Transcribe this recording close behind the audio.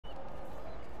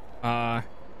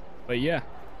But yeah,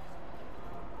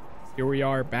 here we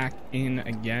are back in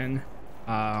again.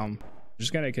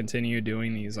 Just gonna continue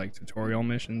doing these like tutorial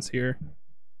missions here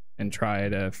and try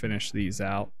to finish these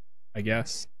out, I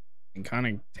guess, and kind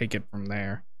of take it from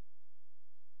there.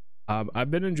 I've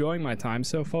been enjoying my time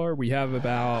so far. We have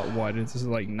about what, this is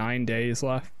like 9 days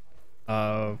left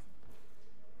of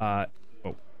XP,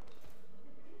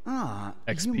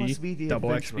 you must be the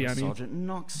double adventurer XP, I mean. Sergeant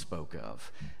Knox spoke of.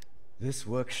 This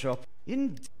workshop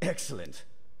excellent.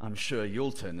 I'm sure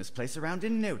you'll turn this place around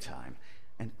in no time,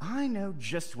 and I know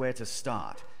just where to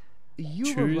start.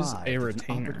 You Choose arrived a at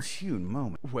retainer. an opportune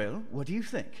moment. Well, what do you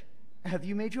think? Have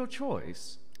you made your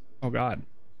choice? Oh god,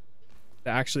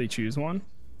 to actually choose one?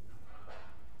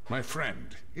 My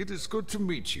friend, it is good to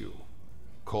meet you.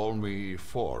 Call me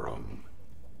Forum.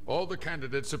 All the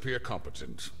candidates appear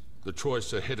competent. The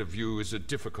choice ahead of you is a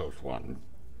difficult one.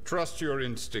 Trust your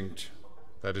instinct.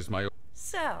 That is my...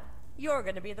 So, you're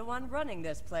gonna be the one running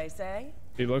this place, eh?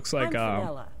 He looks like I'm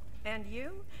Vanilla. And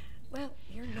you? Well,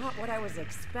 you're not what I was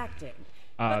expecting.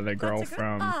 the girl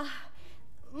from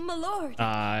my lord.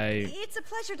 It's a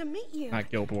pleasure to meet you.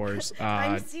 Not Guild Wars.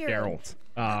 Geralt.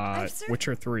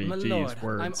 Witcher 3. My Jeez, lord,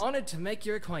 words. I'm honored to make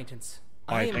your acquaintance.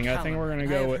 I think we're gonna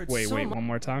go with, wait, one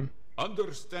more time.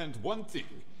 Understand one thing.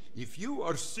 If you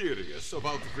are serious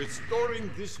about restoring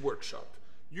this workshop,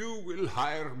 you will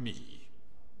hire me.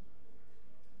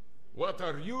 What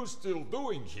are you still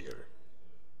doing here?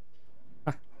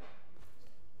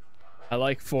 I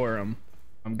like Forum.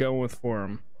 I'm going with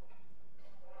Forum.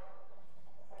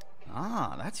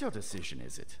 Ah, that's your decision,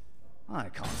 is it? I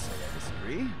can't say I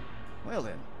disagree. Well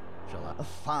then, shall I? A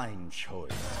fine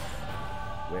choice.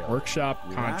 Well, Workshop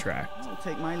with contract. that, I'll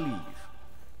take my leave.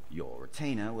 Your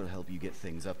retainer will help you get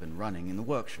things up and running in the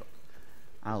workshop.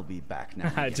 I'll be back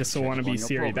now. I just want to be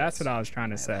serious. That's what I was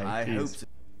trying to say. I hope so.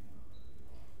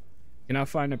 You cannot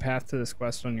find a path to this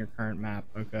quest on your current map.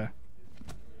 Okay.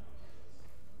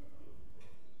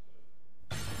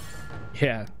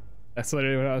 Yeah, that's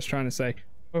literally what I was trying to say.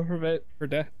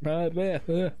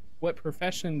 What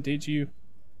profession did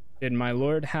my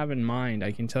lord have in mind?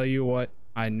 I can tell you what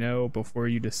I know before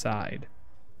you decide.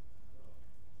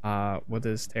 What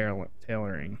is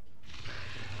tailoring?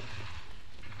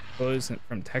 Clothes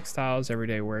from textiles,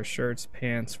 everyday wear, shirts,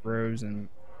 pants, robes, and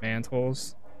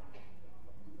mantles.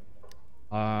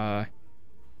 About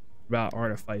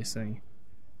artificing.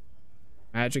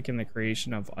 Magic in the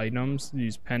creation of items.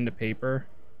 Use pen to paper.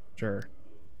 Sure.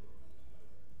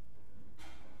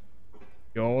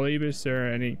 You'll only bestow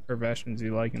any professions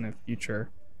you like in the future,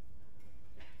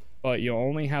 but you'll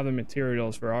only have the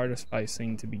materials for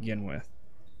artificing to begin with.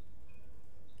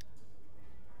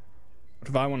 What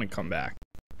if I want to come back?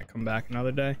 Can I come back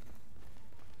another day?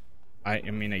 I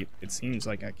mean, it seems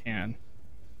like I can.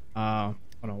 Hold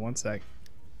on one sec.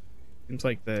 Seems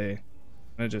like I'm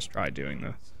gonna just try doing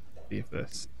this. See if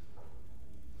this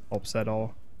helps at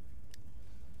all.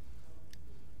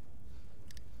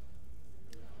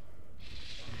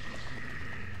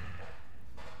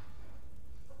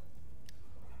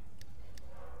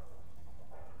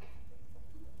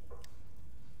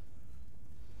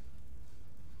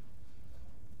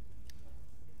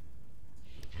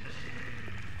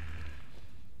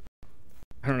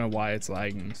 I don't know why it's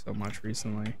lagging so much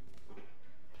recently.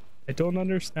 I don't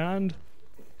understand.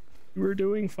 You were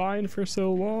doing fine for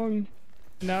so long.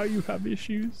 Now you have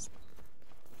issues.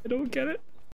 I don't get it.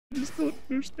 I just don't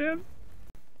understand.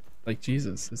 Like,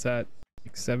 Jesus, it's at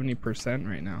like 70%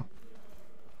 right now.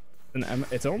 And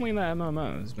it's only the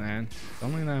MMOs, man. It's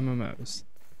only the MMOs.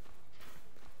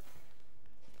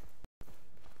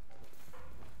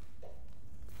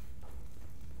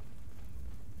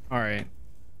 Alright.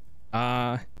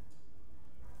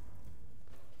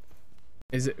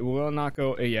 Will it not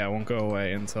go? Yeah, it won't go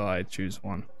away until I choose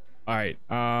one. All right.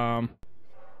 I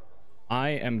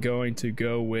am going to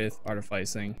go with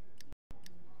artificing.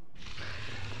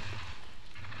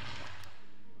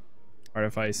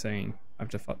 Artificing. I have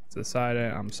to decide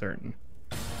it. I'm certain.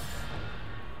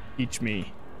 Teach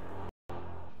me.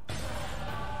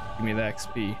 Give me the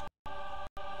XP.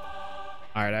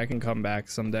 All right, I can come back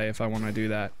someday if I want to do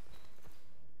that.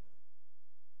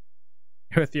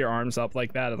 With your arms up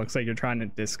like that, it looks like you're trying to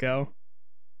disco.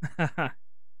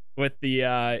 With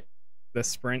the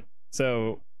sprint.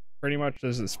 So pretty much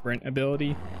there's a sprint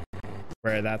ability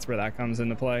where that's where that comes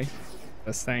into play.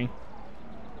 This thing.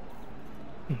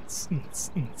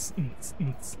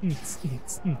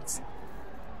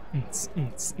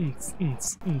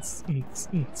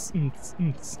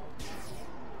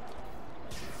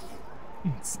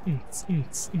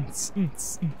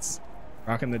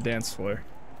 Rocking the dance floor.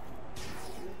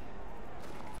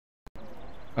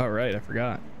 Oh, right, I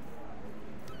forgot.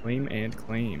 Claim and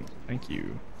claim. Thank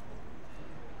you.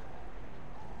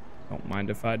 Don't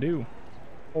mind if I do.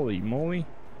 Holy moly.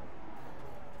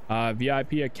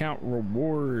 VIP account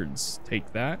rewards.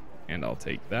 Take that, and I'll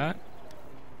take that.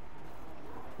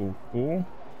 Cool, cool.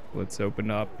 Let's open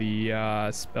up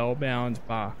the spellbound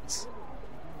box.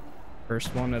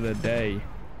 First one of the day.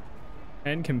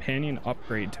 10 companion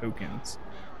upgrade tokens.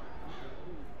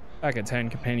 Back at 10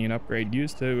 companion upgrade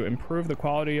used to improve the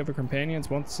quality of the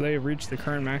companions once they have reached the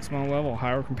current maximum level.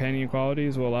 Higher companion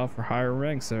qualities will allow for higher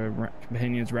ranks. The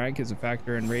companion's rank is a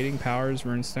factor in rating, powers,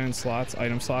 runestone slots,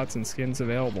 item slots, and skins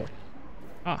available.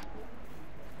 Ah,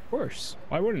 of course.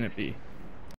 Why wouldn't it be?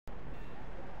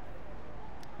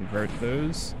 Convert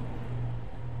those.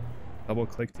 Double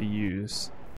click to use.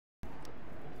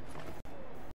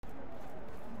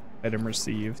 Item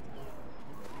received.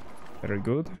 Very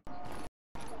good.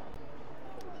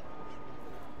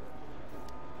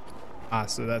 Ah,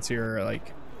 so that's your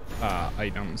like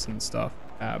items and stuff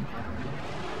tab.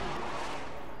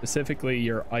 Specifically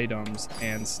your items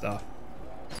and stuff.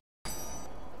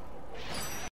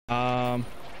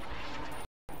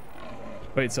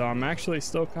 Wait, so I'm actually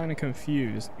still kind of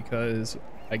confused because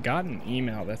I got an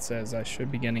email that says I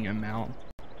should be getting a mount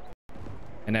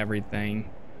and everything.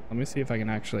 Let me see if I can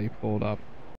actually pull it up.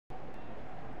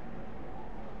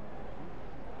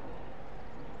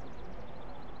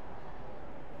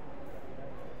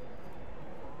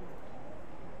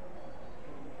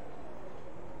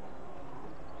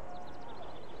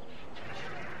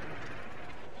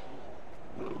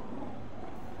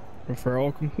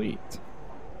 Referral complete.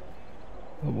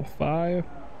 Level 5.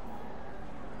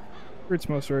 Recruits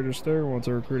must register. Once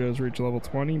a recruit has reached level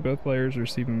 20, both players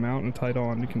receive a mount and title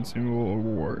on the consumable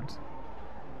awards.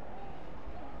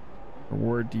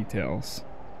 Reward details.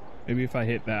 Maybe if I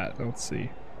hit that, let's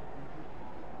see.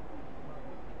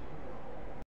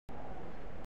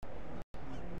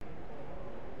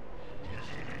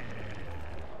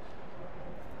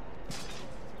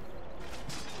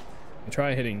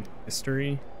 Try hitting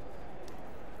history.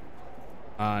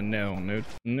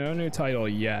 No new title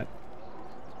yet.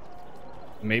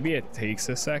 Maybe it takes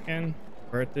a second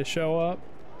for it to show up,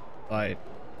 but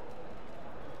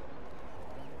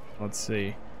let's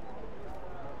see.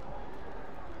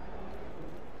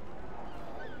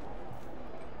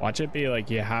 Watch it be like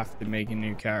you have to make a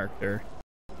new character.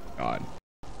 God,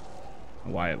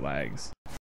 why it lags.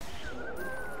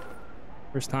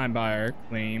 First time buyer,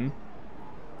 claim.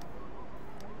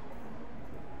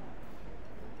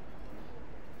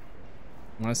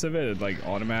 Unless if it like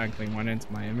automatically went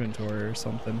into my inventory or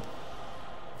something.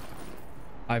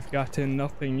 I've gotten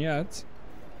nothing yet.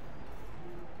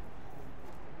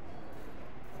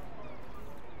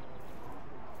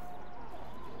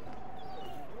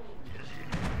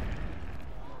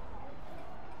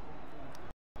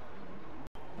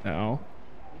 No.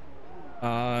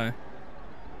 No.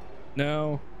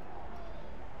 No.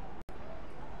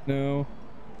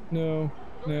 No.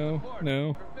 No.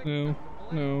 No. No.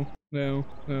 No. No,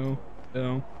 no,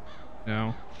 no,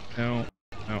 no, no,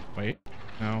 no, wait,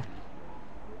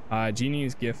 no.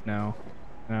 Genie's gift, no.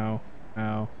 No,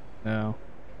 no, no,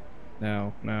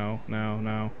 no, no, no,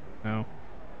 no, no.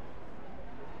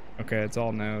 Okay, it's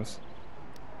all no's.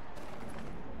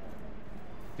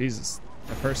 Jesus,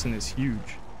 that person is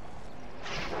huge.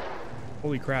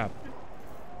 Holy crap.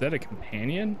 Is that a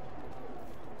companion?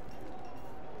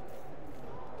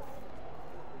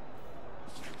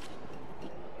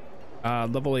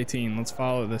 Level 18, let's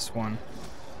follow this one.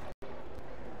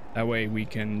 That way we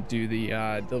can do the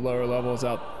lower levels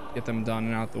out, get them done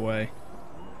and out the way.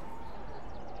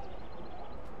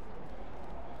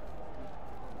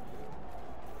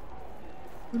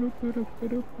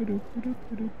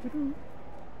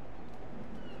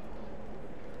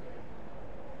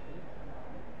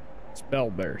 Spell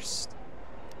burst.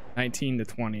 19 to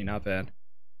 20, not bad.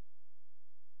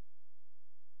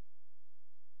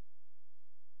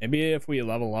 Maybe if we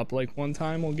level up like one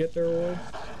time, we'll get their reward.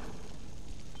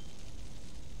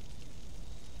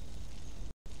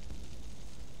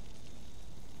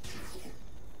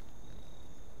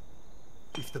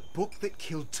 If the book that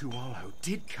killed Tualo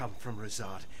did come from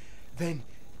Rizard, then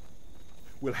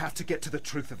we'll have to get to the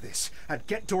truth of this and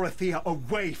get Dorothea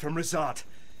away from Rizard.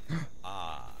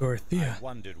 Dorothea. I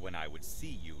wondered when I would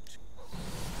see you.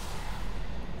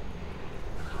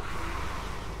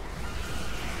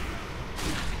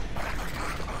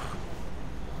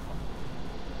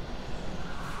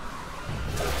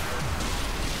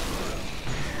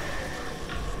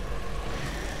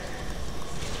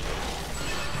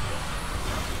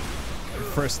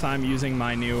 First time using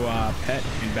my new pet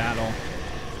in battle.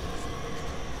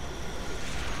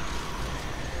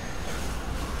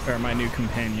 Or my new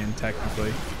companion,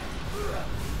 technically.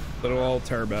 Little old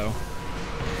Turbo.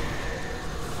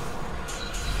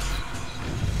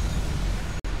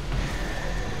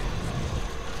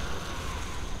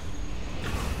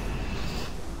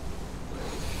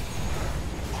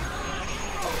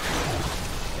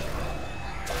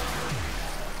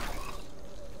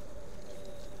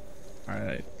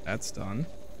 Alright, that's done.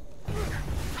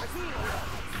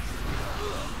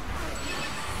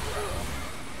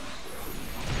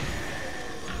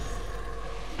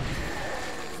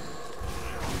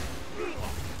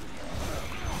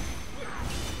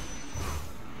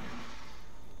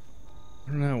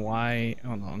 I don't know why.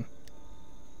 Hold on.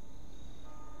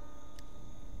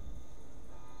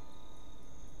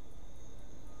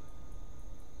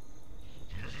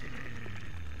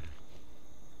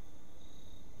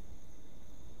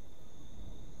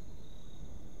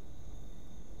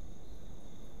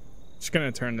 Just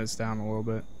gonna turn this down a little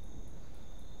bit.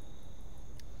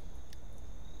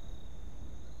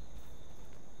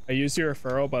 I used your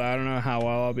referral, but I don't know how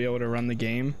well I'll be able to run the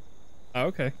game. Oh,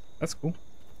 okay, that's cool.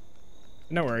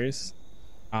 No worries.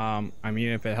 I mean,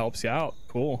 if it helps you out,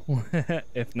 cool.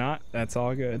 If not, that's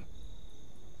all good.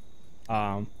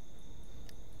 Let's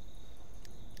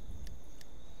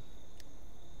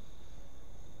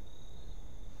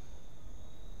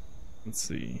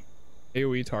see.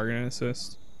 AoE target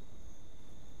assist.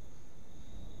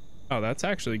 Oh, that's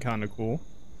actually kind of cool.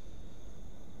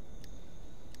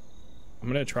 I'm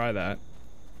gonna try that.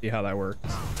 See how that works.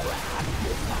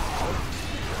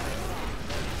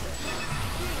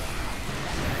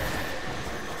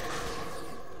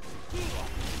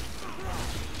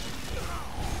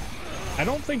 I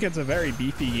don't think it's a very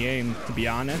beefy game, to be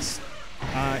honest.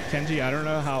 Kenji, I don't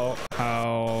know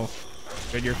how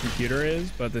good your computer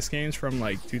is, but this game's from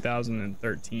like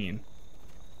 2013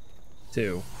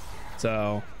 too.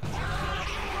 So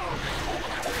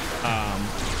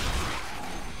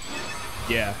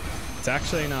yeah, it's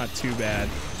actually not too bad.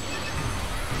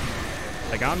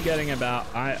 Like I'm getting about,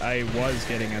 I was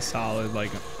getting a solid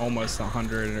like almost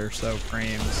 100 or so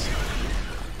frames.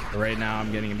 But right now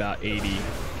I'm getting about 80.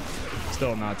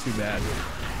 Still not too bad.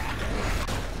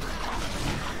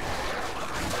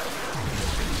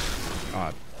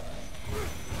 God.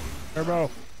 Turbo.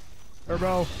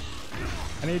 Turbo.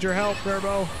 I need your help,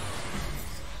 Turbo.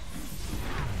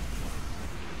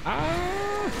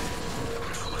 Ah!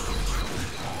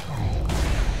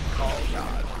 Oh,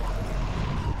 God.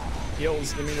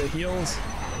 Heals. Give me the heals.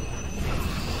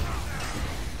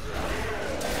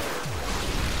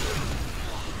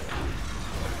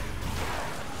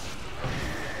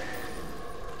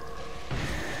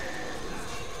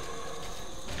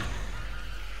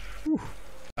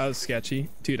 That was sketchy.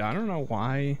 Dude, I don't know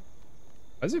why.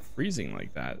 Why is it freezing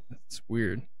like that? That's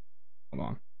weird. Hold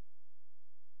on.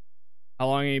 How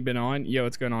long have you been on? Yo,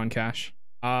 what's going on, Cash?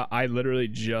 I literally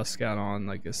just got on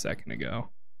like a second ago.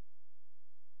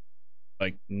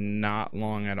 Like, not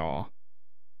long at all.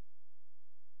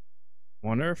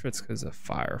 Wonder if it's because of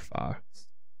Firefox.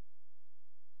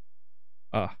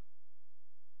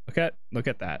 Look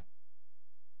at that.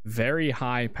 Very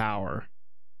high power.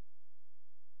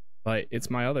 But it's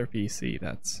my other PC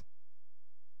that's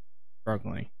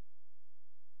struggling.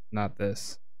 Not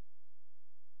this.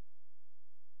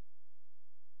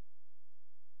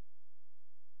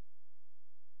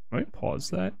 Let me pause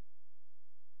that.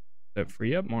 Does it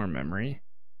free up more memory?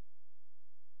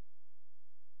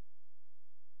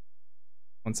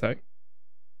 One sec.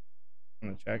 I'm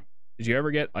gonna check. Did you ever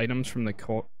get items from the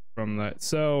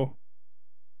so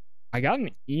I got an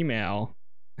email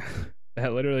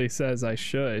that literally says I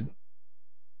should,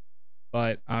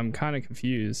 but I'm kind of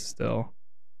confused still.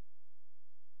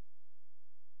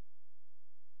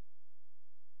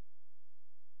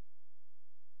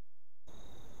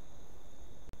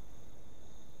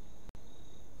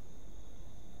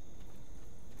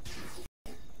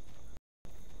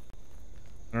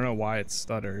 I don't know why it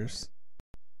stutters.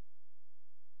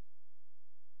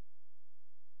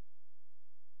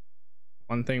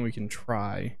 One thing we can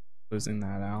try, closing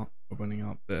that out, opening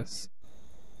up this.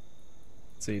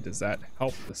 Let's see, does that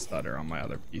help the stutter on my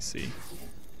other PC?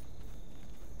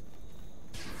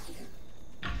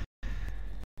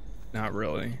 Not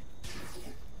really.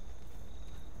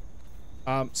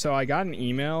 So I got an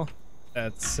email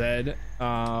that said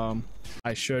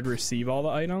I should receive all the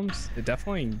items. It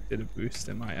definitely did a boost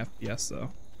in my FPS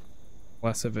though.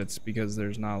 Less of it's because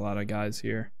there's not a lot of guys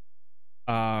here.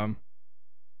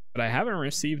 But I haven't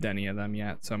received any of them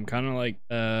yet, so I'm kind of like,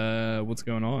 what's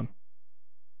going on?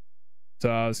 So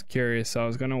I was curious. I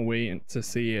was gonna wait to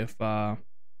see if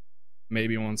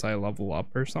maybe once I level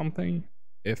up or something,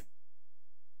 if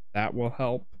That will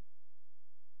help.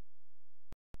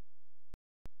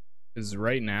 Because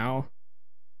right now,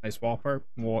 nice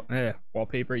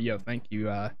wallpaper. Yo, thank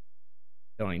you,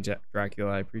 killing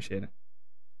Dracula. I appreciate it.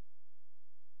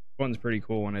 This one's pretty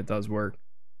cool when it does work.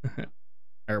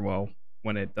 Or well,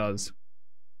 when it does.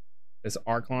 This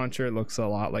Arc Launcher looks a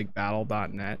lot like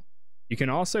Battle.net. You can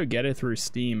also get it through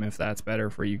Steam if that's better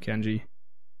for you, Kenji.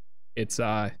 It's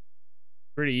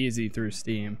pretty easy through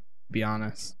Steam, to be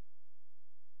honest.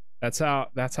 That's how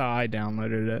I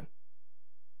downloaded it.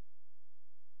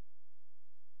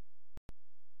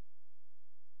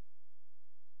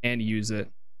 And use it,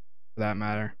 for that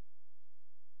matter.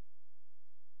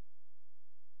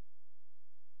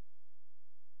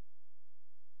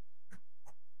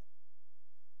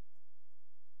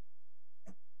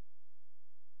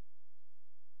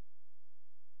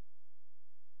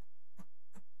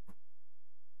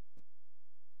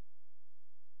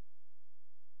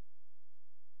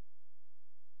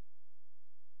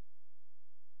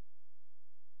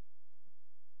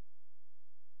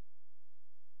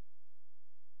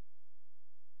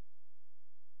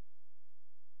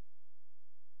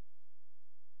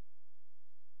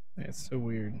 It's so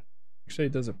weird. Actually,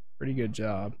 it does a pretty good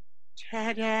job.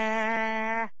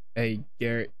 Ta-da! Hey,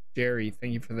 Jerry,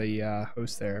 thank you for the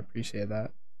host there. I appreciate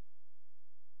that.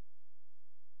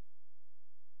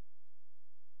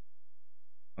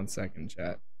 One second,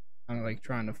 chat. I'm like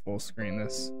trying to full screen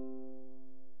this.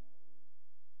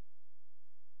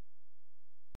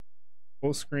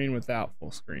 Full screen without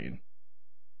full screen.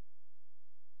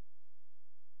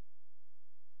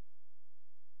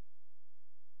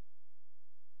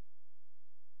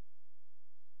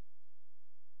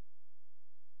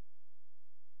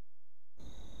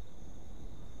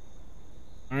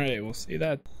 Alright, we'll see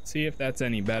if that's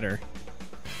any better.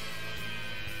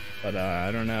 But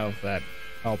I don't know if that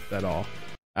helped at all.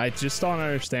 I just don't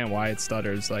understand why it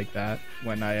stutters like that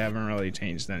when I haven't really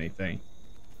changed anything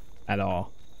at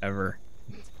all, ever.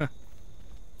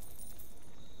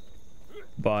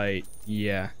 But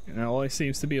yeah, it always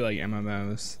seems to be like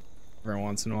MMOs every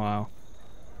once in a while.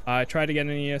 I tried to get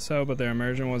an ESO, but the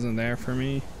immersion wasn't there for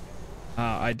me.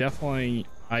 I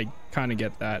kind of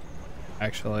get that,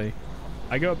 actually.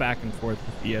 I go back and forth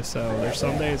with ESO. There's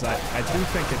some days I do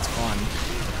think it's fun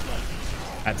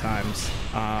at times.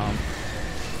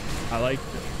 I like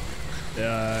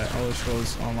Elder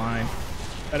Scrolls Online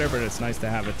better, but it's nice to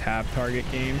have a tab target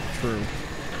game. True.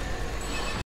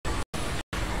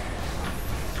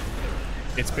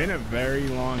 It's been a very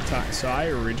long time. So I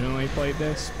originally played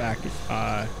this back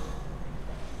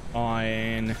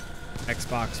on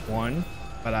Xbox One,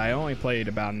 but I only played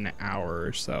about an hour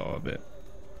or so of it.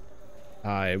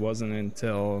 It wasn't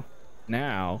until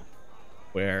now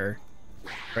where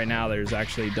right now there's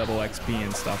actually double XP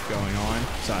and stuff going on,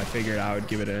 so I figured I would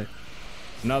give it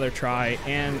another try.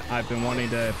 And I've been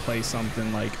wanting to play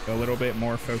something like a little bit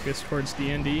more focused towards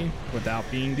D&D without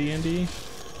being D&D,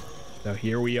 so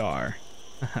here we are.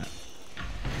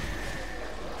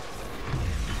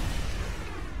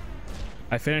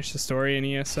 I finished the story in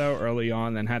ESO early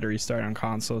on, then had to restart on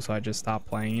console, so I just stopped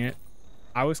playing it.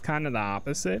 I was kind of the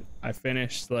opposite. I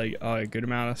finished like a good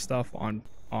amount of stuff on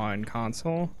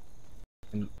console,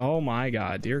 and oh my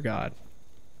god, dear god.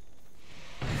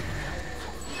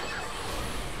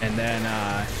 And then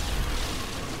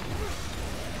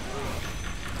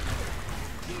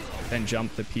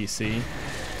jumped to PC.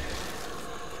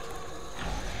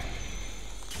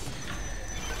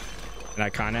 And I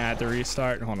kind of had to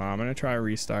restart. Hold on, I'm gonna try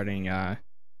restarting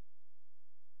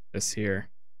this here.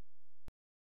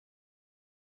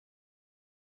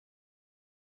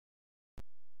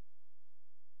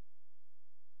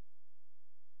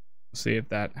 See if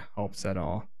that helps at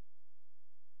all.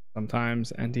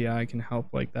 Sometimes NDI can help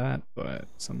like that, but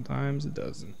sometimes it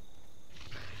doesn't.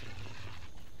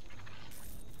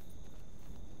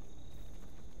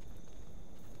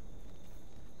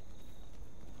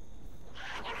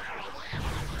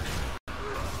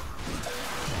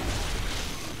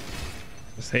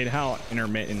 Just hate how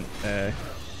intermittent the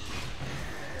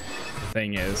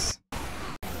thing is.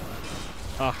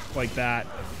 Ugh, like that.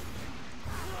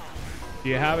 Do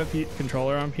you have a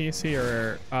controller on PC,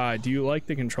 or do you like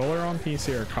the controller on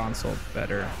PC or console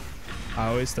better? I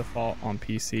always default on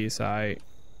PC, so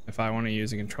if I want to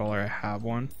use a controller, I have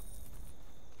one.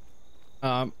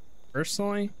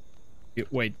 Personally,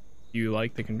 wait, do you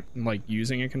like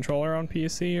using a controller on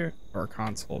PC or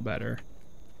console better?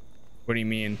 What do you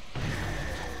mean?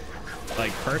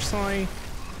 Like personally,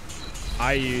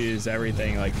 I use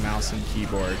everything like mouse and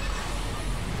keyboard.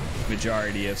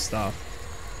 Majority of stuff.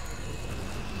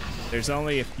 There's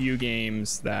only a few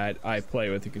games that I play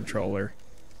with a controller.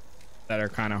 that are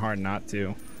kind of hard not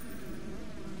to.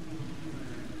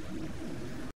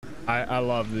 I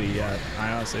love the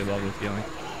I honestly love the feeling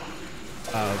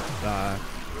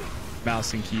of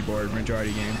mouse and keyboard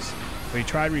majority games. When you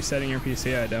tried resetting your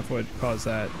PC, I definitely would cause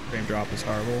that frame drop is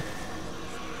horrible.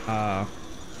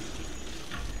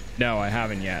 No, I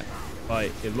haven't yet, but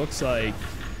it looks like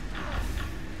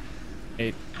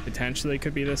it potentially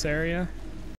could be this area.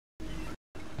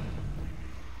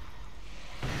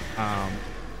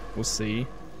 We'll see.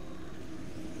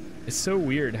 It's so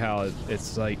weird how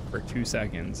it's like for 2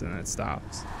 seconds and it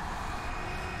stops.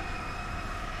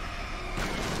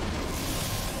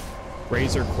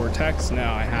 Razer Cortex? No,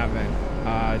 I haven't.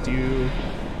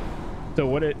 So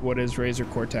what is Razer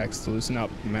Cortex to loosen up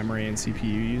memory and CPU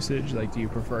usage? Like, do you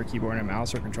prefer keyboard and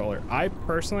mouse or controller? I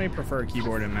personally prefer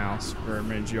keyboard and mouse for a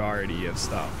majority of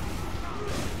stuff.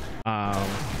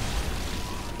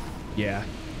 Yeah.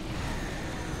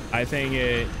 I think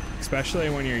it, especially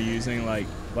when you're using like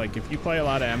if you play a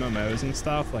lot of MMOs and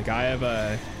stuff, like I have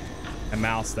a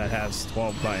mouse that has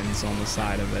 12 buttons on the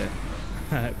side of it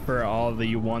for all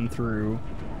the 1 through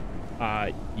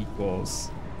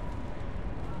equals.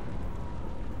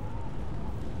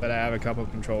 But I have a couple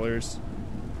controllers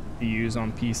to use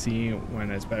on PC when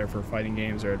it's better for fighting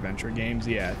games or adventure games.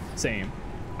 Yeah, same.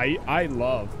 I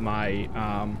love my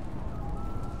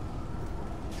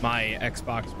my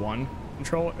Xbox One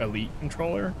controller, Elite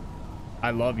controller. I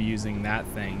love using that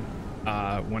thing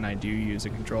when I do use a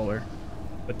controller,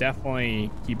 but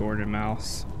definitely keyboard and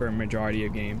mouse for a majority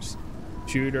of games.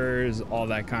 Shooters, all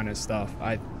that kind of stuff.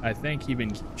 I think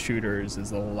even shooters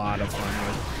is a lot of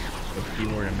fun with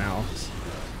keyboard and mouse.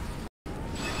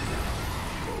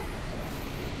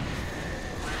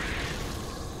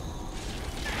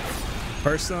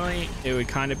 Personally, it would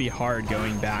kind of be hard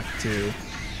going back to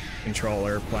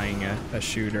controller playing a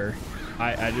shooter.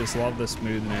 I just love the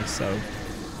smoothness of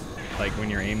like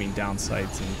when you're aiming down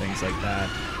sights and things like that.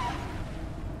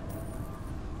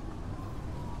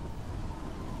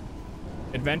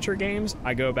 Adventure games,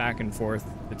 I go back and forth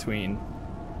between,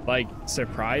 like,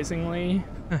 surprisingly,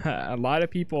 a lot of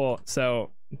people,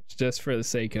 so just for the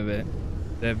sake of it,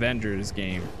 the Avengers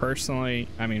game, personally,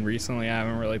 I mean, recently I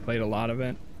haven't really played a lot of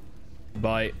it,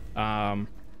 but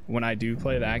when I do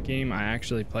play that game, I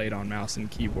actually play it on mouse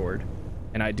and keyboard,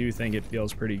 and I do think it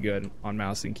feels pretty good on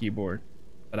mouse and keyboard.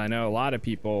 But I know a lot of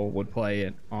people would play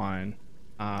it on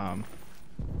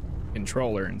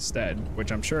controller instead,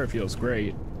 which I'm sure it feels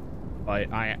great.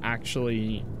 But I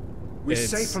actually, we're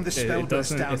safe from the spell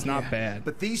burst down it's not here, bad.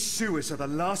 But these sewers are the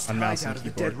last hideout of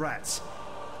the dead rats.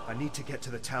 I need to get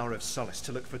to the Tower of Solace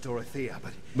to look for Dorothea,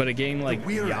 but a game like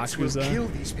Yakuza,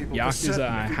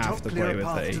 I have to play with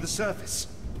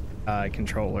a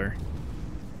controller.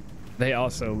 They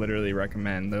also literally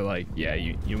recommend, they're like, yeah,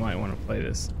 you might want to play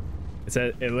this.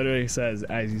 It literally says,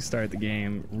 as you start the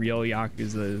game, real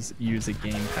Yakuzas use a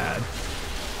gamepad.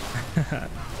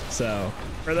 So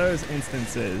for those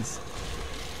instances,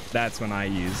 that's when I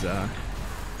use a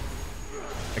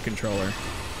controller.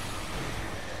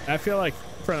 I feel like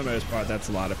for the most part, that's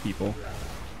a lot of people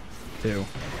too.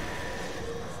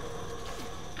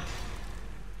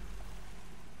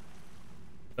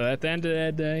 But at the end of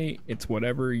the day, it's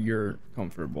whatever you're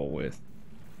comfortable with,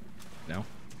 you know,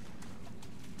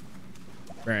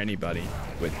 for anybody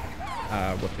with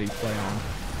what they play on.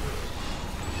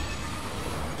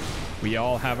 We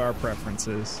all have our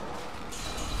preferences.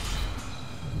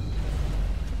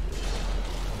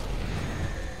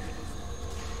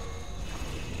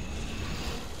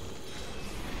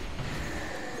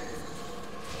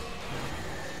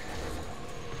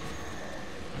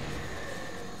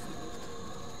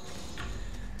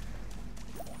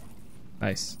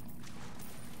 Nice.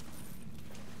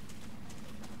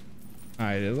 All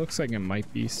right, it looks like it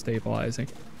might be stabilizing.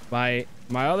 My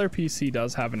other PC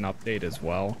does have an update as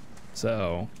well.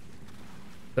 So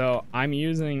I'm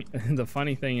using, the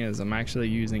funny thing is I'm actually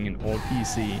using an old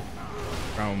PC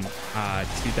from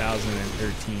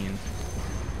 2013.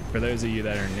 For those of you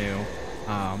that are new,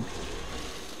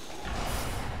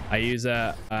 I use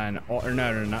no,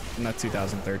 not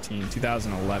 2013,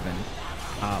 2011.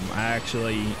 I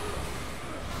actually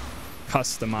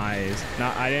customized,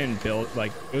 I didn't build,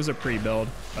 like, it was a pre-build,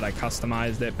 but I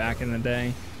customized it back in the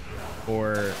day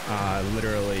for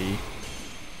literally,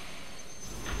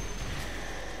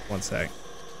 one sec.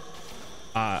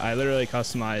 I literally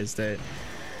customized it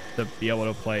to be able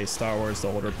to play Star Wars: The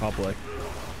Old Republic,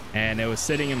 and it was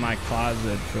sitting in my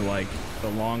closet for like the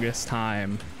longest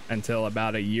time until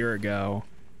about a year ago.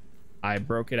 I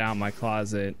broke it out of my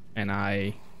closet and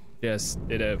I just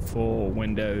did a full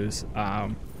Windows,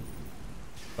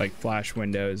 like Flash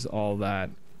Windows, all that,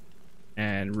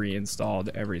 and reinstalled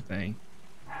everything.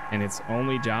 And its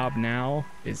only job now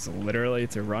is literally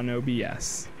to run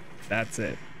OBS. That's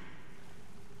it.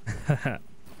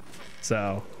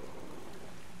 So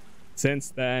since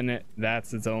then,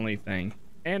 that's its only thing.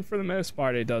 And for the most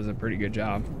part, it does a pretty good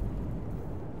job.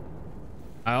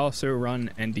 I also run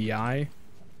NDI,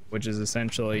 which is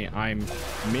essentially I'm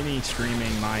mini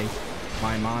streaming my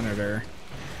monitor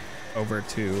over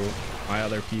to my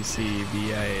other PC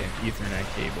via Ethernet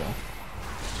cable,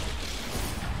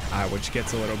 which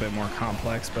gets a little bit more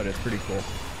complex, but it's pretty cool.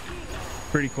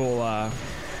 Pretty cool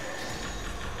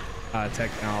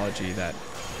technology that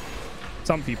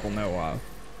some people know of,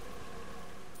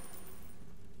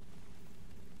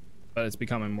 but it's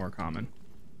becoming more common.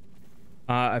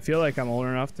 I feel like I'm old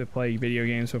enough to play video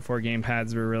games before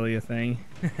gamepads were really a thing.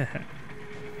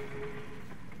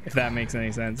 If that makes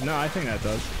any sense. No, I think that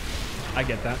does. I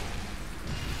get that.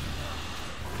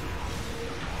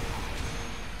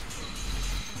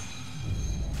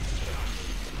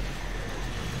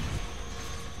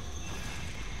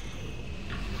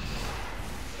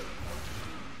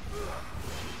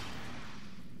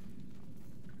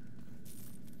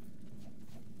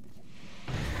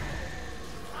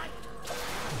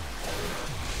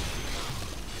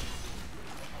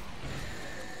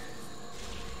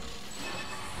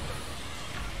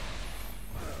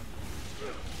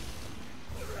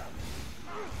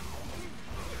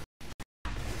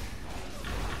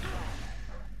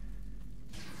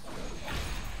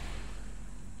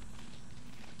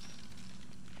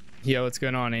 Yo, what's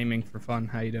going on? Aiming for fun.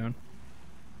 How you doing?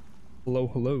 Hello,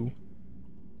 hello.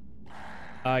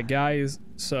 Guys,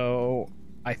 so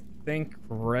I think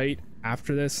right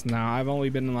after this, now I've only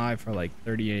been live for like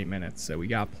 38 minutes, so we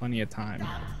got plenty of time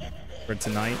for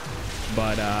tonight.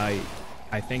 But I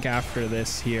think after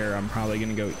this here, I'm probably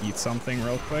gonna go eat something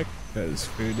real quick because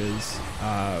food is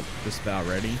just about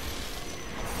ready.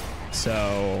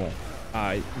 So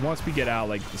once we get out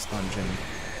like this dungeon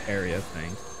area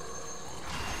thing,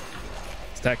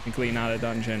 technically not a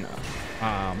dungeon,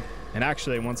 and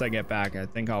actually once I get back, I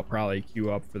think I'll probably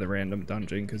queue up for the random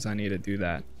dungeon because I need to do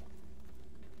that.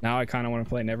 Now I kind of want to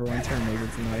play Neverwinter maybe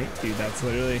tonight, dude. That's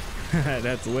literally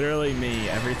that's literally me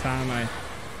every time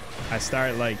I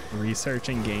start like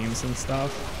researching games and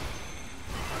stuff.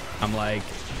 I'm like,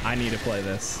 I need to play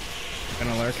this.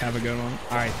 Gonna lurk. Have a good one.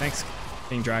 All right, thanks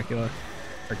King Dracula,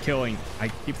 or killing, I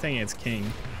keep thinking it's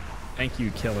King. Thank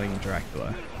you, Killing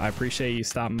Dracula. I appreciate you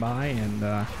stopping by, and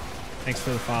thanks for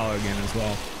the follow again as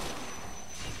well.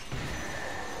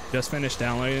 Just finished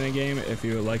downloading the game. If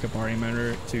you would like a party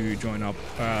member to join up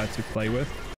to play with,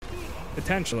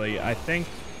 potentially. I think,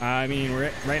 I mean,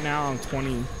 right now I'm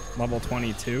level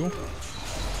 22.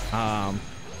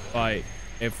 But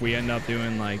if we end up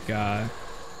doing like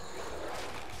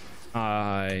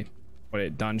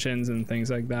dungeons and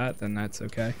things like that, then that's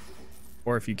okay.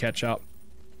 Or if you catch up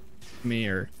me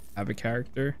or have a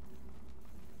character,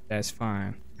 that's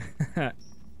fine.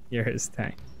 You're his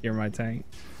tank. You're my tank.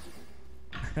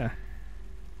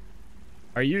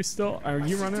 Are you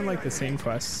running like the same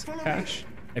quests, Cash?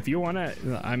 If you want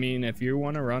to, I mean, if you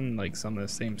want to run like some of the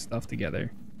same stuff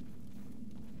together,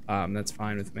 that's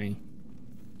fine with me,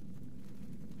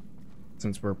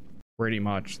 since we're pretty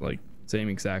much like same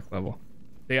exact level.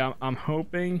 Yeah, I'm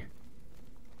hoping.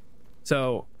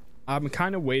 So I'm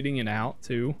kind of waiting it out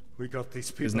too,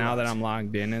 because now that I'm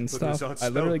logged in and stuff, I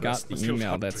literally got the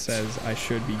email that says I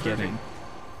should be getting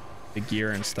the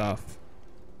gear and stuff.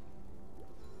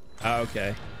 Oh,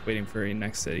 okay, waiting for your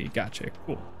next city. Gotcha.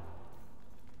 Cool.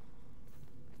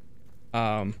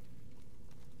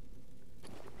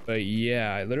 But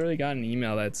yeah, I literally got an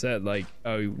email that said like,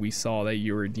 oh, we saw that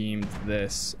you redeemed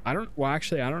this. I don't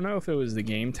know if it was the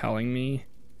game telling me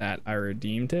that I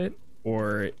redeemed it,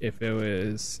 or if it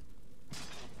was,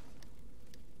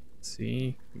 let's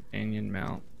see, companion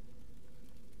mount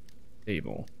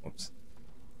table. Whoops.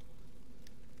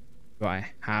 Do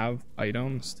I have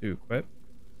items to equip?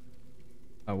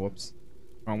 Oh, whoops,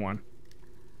 wrong one.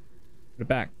 Put it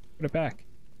back. Put it back.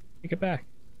 Take it back.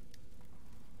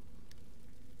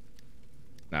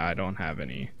 No, I don't have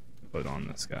any to put on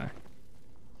this guy.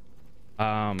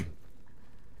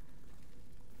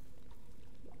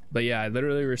 But yeah, I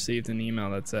literally received an email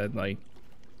that said like,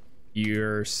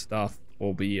 your stuff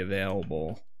will be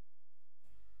available.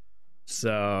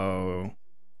 So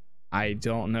I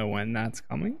don't know when that's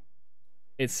coming.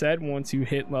 It said once you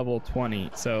hit level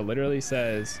 20. So it literally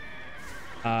says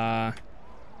it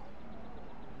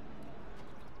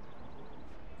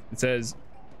says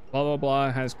blah blah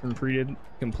blah has completed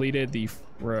the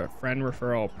friend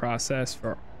referral process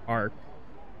for ARC.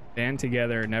 Band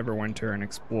together, Neverwinter, and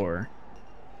explore.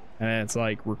 And it's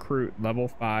like recruit level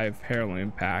 5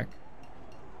 heirloom pack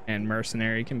and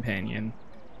mercenary companion.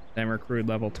 Then recruit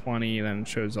level 20, then it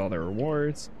shows all the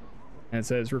rewards. And it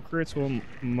says recruits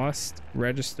must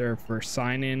register for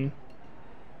sign in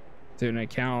to an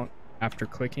account after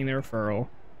clicking the referral.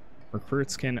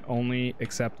 Recruits can only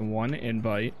accept one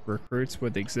invite. Recruits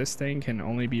with existing can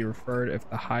only be referred if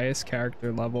the highest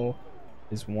character level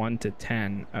is 1 to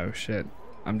 10. Oh shit,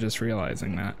 I'm just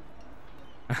realizing that.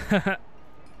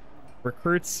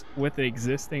 Recruits with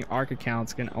existing ARC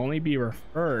accounts can only be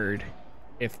referred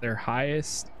if their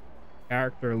highest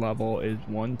character level is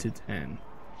 1 to 10.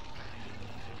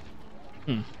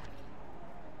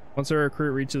 Once a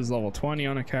recruit reaches level 20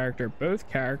 on a character, both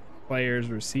players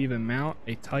receive a mount,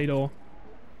 a title,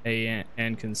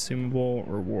 and consumable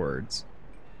rewards.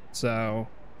 So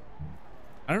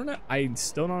I don't know. I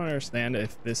still don't understand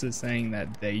if this is saying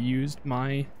that they used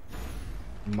mine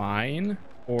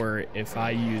or if I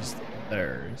used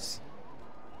theirs.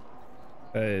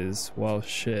 Because, well,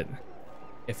 shit.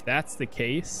 If that's the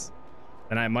case,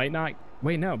 then I might not.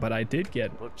 Wait, no, but I did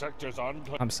get. Protectors on.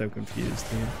 I'm so confused,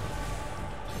 dude.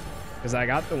 Because I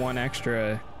got the one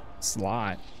extra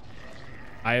slot.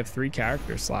 I have 3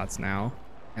 character slots now,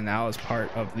 and that was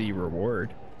part of the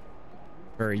reward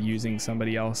for using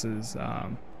somebody else's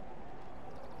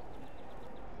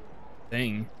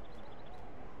thing.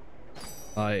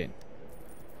 But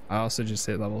I also just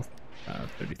hit level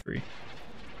 33.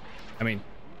 I mean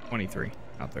 23,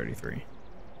 not 33.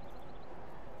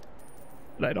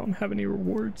 But I don't have any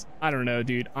rewards. I don't know,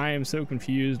 dude. I am so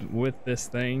confused with this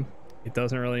thing. It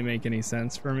doesn't really make any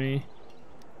sense for me.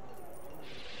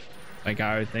 Like,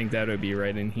 I would think that would be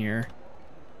right in here,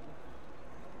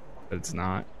 but it's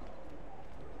not.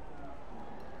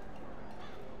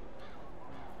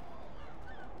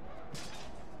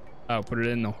 Oh, put it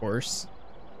in the horse.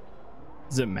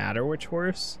 Does it matter which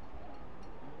horse?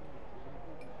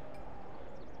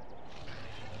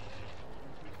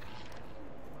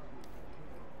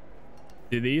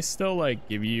 Do these still like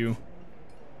give you?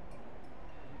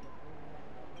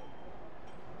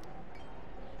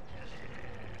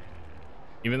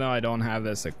 Even though I don't have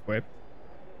this equipped?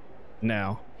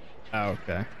 No. Oh,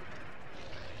 okay.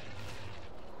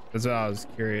 That's why I was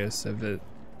curious if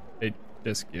it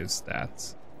just gives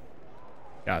stats.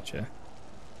 Gotcha.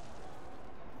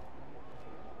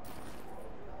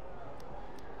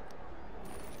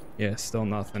 Yeah, still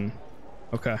nothing.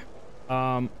 Okay.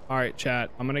 All right, chat.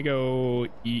 I'm gonna go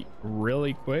eat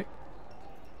really quick.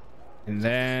 And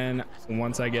then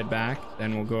once I get back,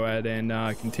 then we'll go ahead and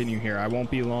continue here. I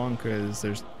won't be long because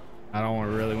I don't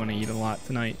really want to eat a lot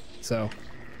tonight. So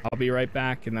I'll be right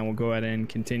back, and then we'll go ahead and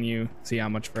continue, see how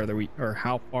much further or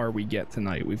how far we get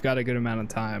tonight. We've got a good amount of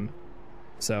time.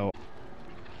 So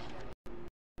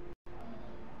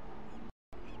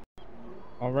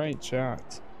all right,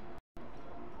 chat.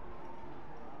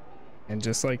 And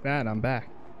just like that, I'm back.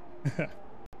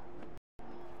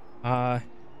 Let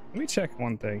me check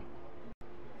one thing.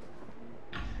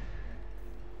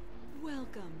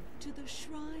 Welcome to the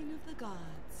Shrine of the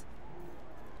Gods.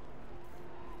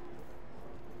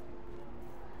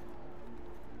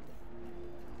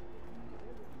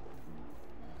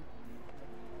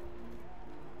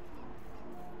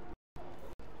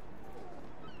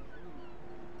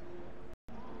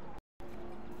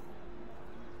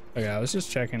 Okay, I was just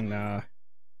checking the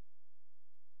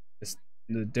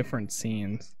different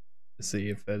scenes to see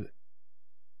if it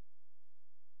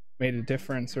made a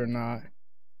difference or not.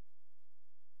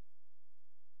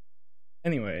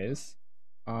 Anyways,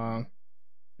 let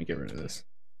me get rid of this.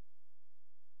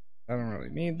 I don't really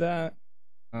need that.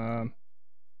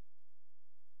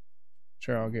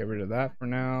 Sure, I'll get rid of that for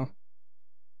now.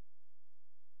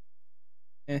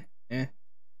 Eh.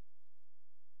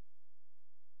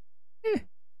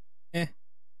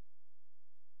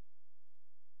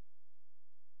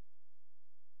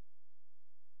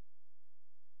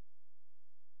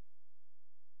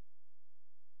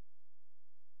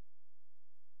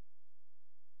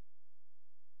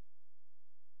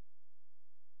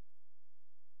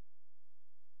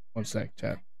 One sec,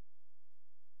 chat.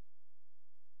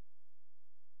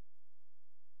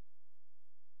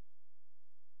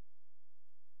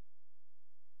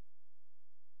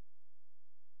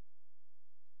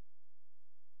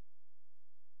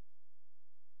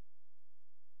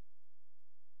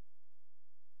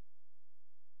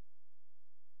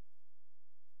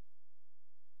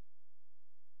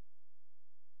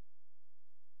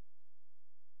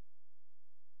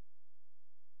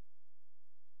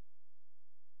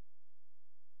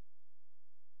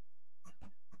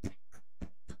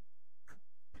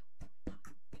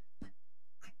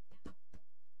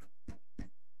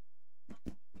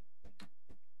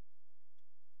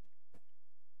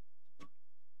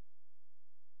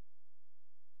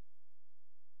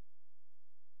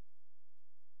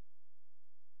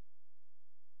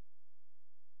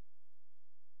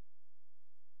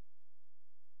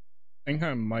 think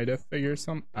I might have figured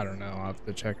some. I don't know. I'll have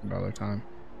to check another time.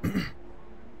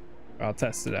 I'll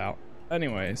test it out.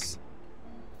 Anyways,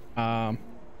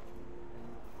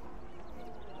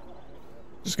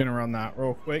 just gonna run that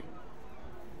real quick,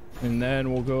 and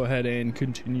then we'll go ahead and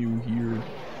continue here.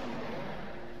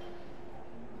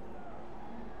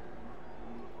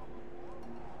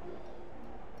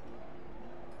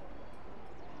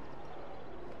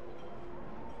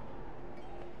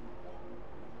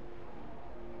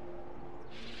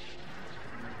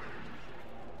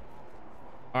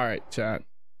 All right, chat.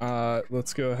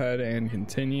 Let's go ahead and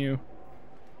continue.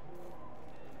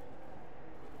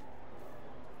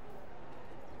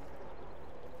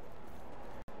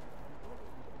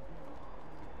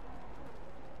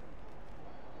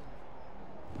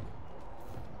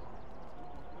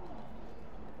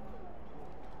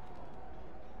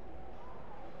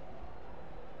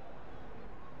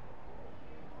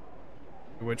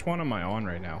 Which one am I on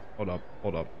right now? Hold up,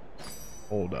 hold up,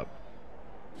 hold up.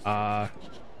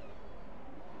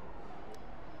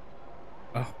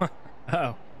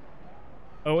 Oh,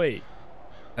 oh wait,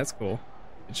 that's cool.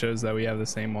 It shows that we have the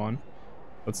same one.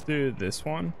 Let's do this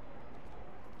one.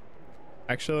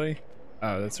 Actually,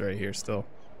 oh, that's right here still.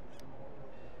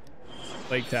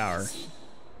 Lake Tower.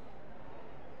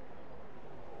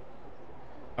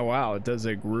 Oh wow, it does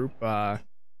a group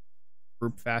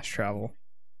fast travel.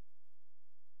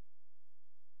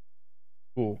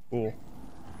 Cool, cool.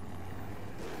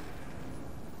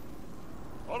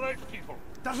 All right, people.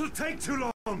 That'll take too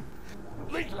long.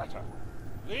 Lead letter.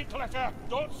 Lead letter.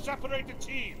 Don't separate the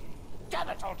team. Get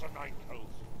it out of Nine Hills.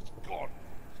 It's gone.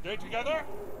 Stay together.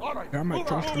 All right. Everyone,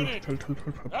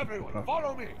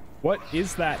 follow me. What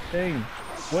is that thing?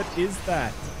 What is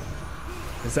that?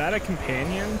 Is that a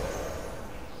companion?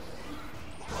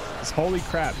 It's holy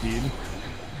crap, dude.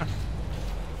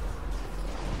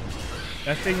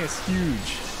 That thing is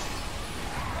huge.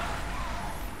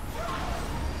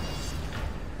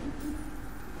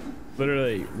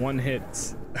 Literally one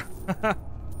hit.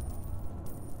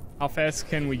 How fast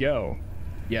can we go?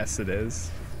 Yes, it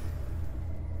is.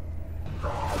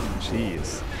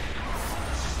 Jeez.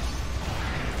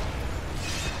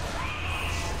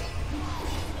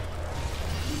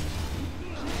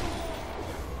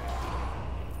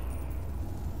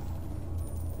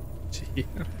 Gee.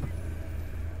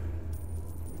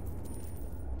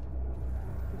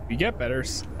 We get better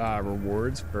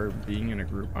rewards for being in a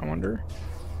group, I wonder.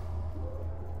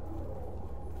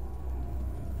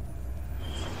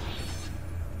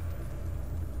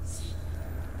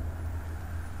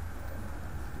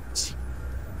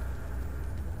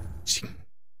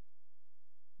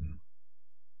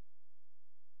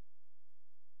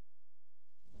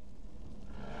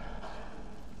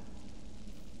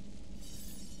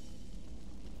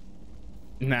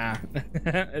 Nah,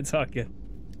 it's all good.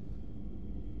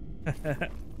 Oh,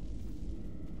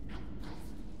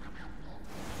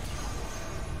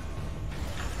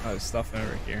 there's stuff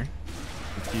over here.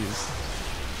 Confused.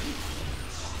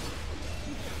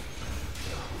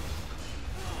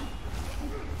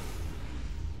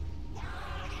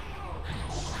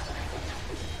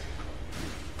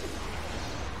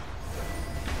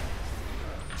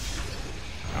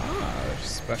 Ah, there's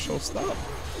special stuff.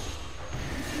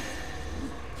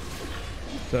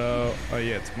 So, oh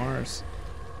yeah, it's Mars.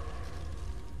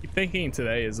 Keep thinking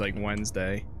today is like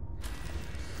Wednesday.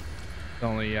 It's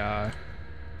only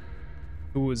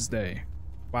Tuesday.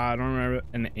 Wow, I don't remember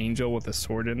an angel with a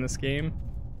sword in this game.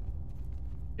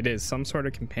 It is some sort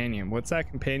of companion. What's that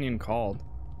companion called?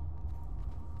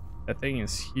 That thing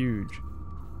is huge.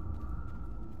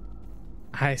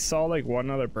 I saw like one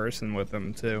other person with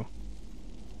them too.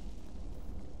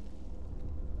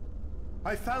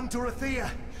 I found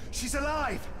Dorothea. She's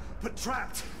alive, but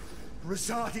trapped.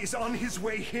 Razard is on his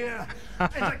way here,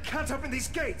 and I can't open these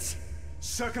gates.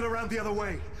 Circle around the other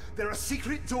way. There are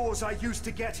secret doors I used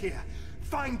to get here.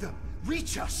 Find them,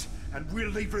 reach us, and we'll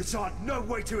leave Razard no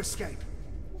way to escape.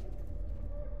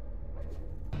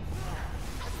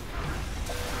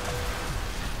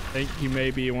 Think you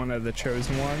may be one of the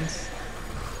chosen ones?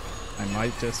 I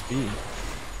might just be.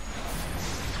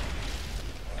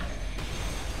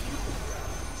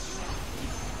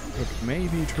 It may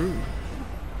be true.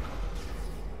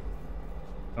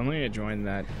 I'm gonna join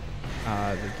that,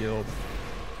 the guild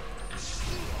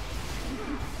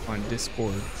on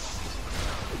Discord.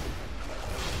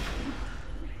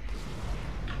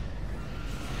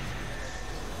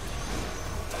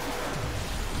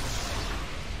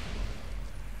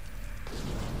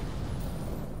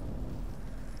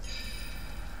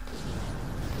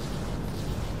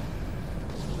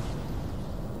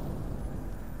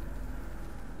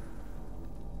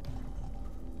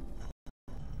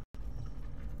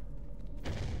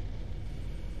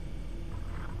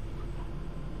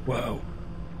 Whoa.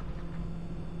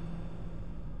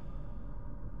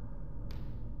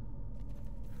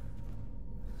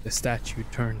 The statue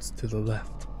turns to the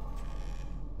left.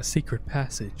 A secret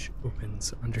passage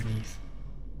opens underneath.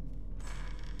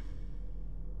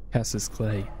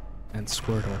 CasasClay and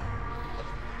Squirtle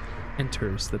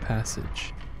enters the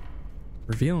passage,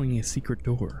 revealing a secret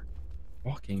door.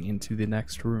 Walking into the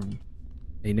next room,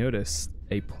 they notice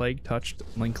a plague-touched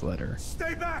link letter.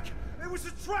 Stay back! It was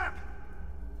a trap!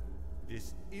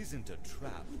 This isn't a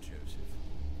trap, Joseph.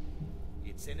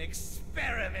 It's an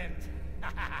experiment.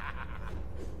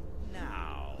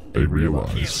 Now, They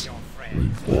realize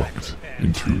they've walked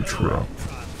into a trap.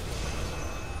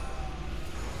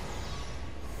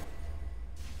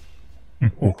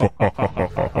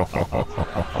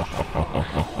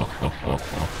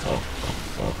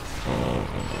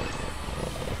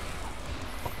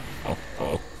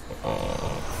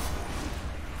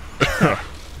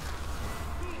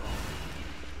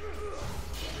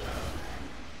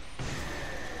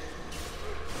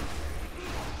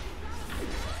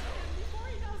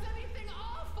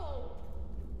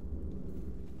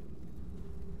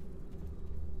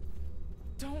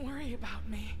 Don't worry about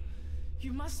me.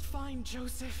 You must find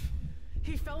Joseph.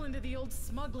 He fell into the old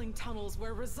smuggling tunnels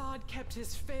where Razad kept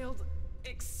his failed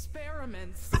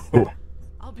experiments.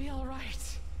 I'll be all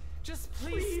right. Just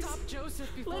please stop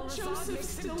Joseph before let Razad Joseph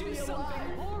makes him still do be something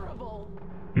alive. horrible.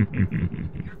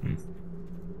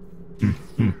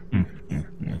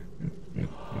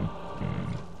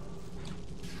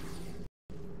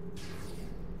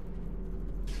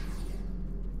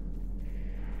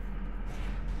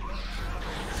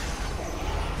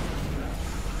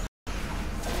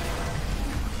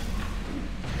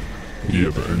 We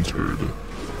have entered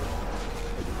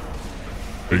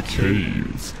a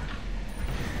cave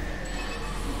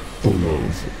full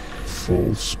of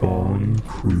full spawn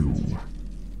crew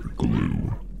or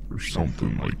glue or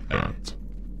something like that.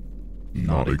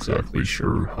 Not exactly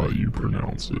sure how you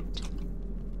pronounce it.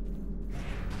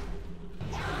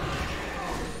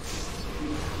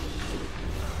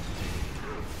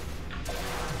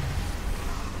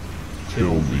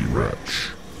 Kill me,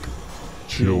 wretch.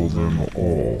 Kill them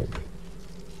all.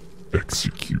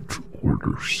 Execute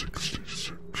Order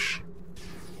 66.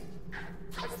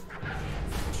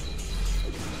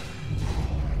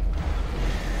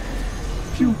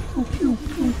 Pew, pew, pew,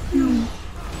 pew, pew.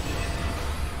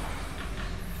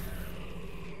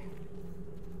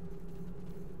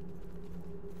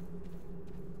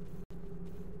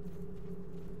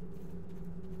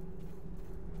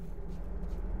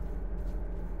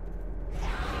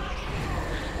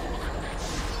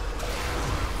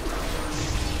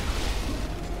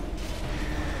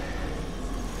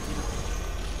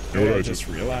 You know what I just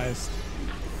realized?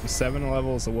 I'm 7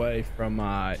 levels away from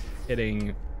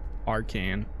hitting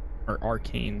Arcane. Or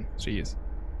Arcane. Jeez.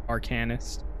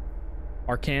 Arcanist.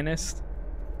 Arcanist?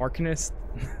 Arcanist?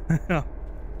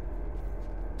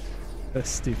 That's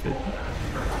stupid.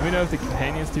 Let me know if the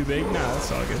companion's too big. No,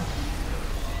 that's all good.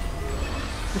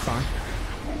 You're fine.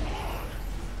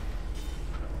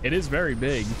 It is very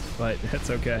big, but that's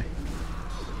okay.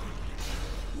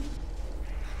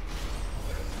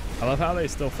 I love how they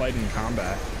still fight in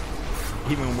combat,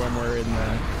 even when we're in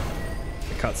the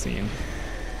cutscene.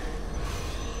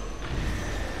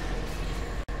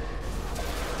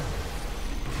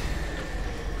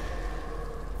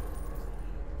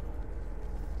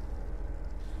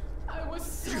 I was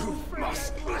so You afraid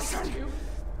must I'd lost listen! you.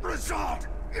 Razad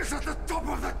is at the top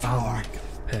of the Oh tower! my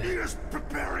god. He is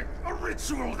preparing a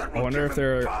ritual that will I wonder give if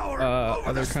there him are power over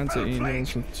other the kinds of spell plate.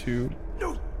 angels with two,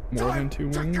 No more than time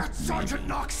 2 to wings. cut Sergeant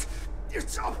Knox.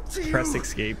 It's up to you. Press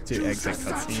escape to Use exit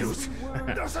the cutscene. statues.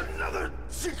 There's another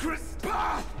secret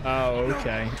path. Oh,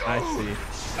 okay. I see.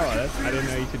 Oh, that's, I didn't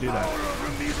know you could do that. Power over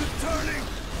me is turning.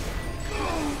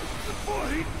 Oh, before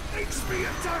he makes me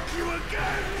attack you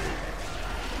again.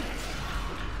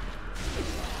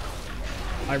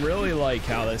 I really like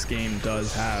how this game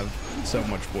does have so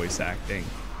much voice acting.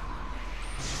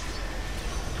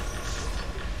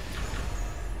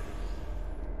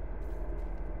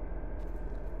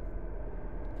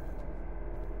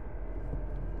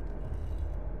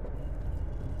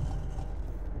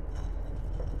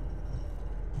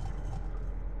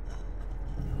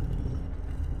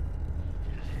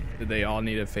 Did they all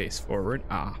need to face forward?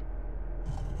 Ah.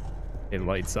 It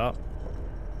lights up.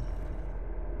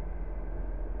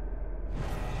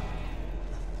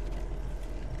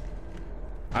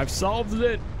 I've solved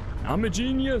it! I'm a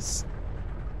genius!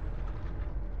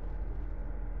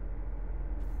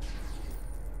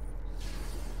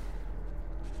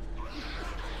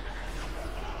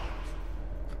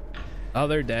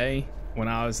 Other day, when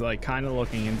I was like kind of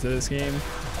looking into this game,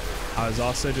 I was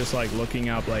also just like looking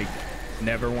up like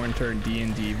Neverwinter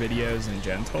D&D videos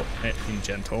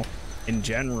in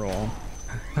general.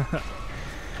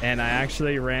 And I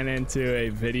actually ran into a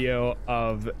video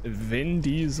of Vin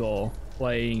Diesel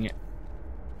playing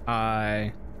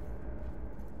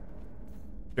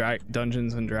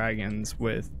Dungeons and Dragons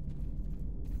with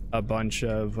a bunch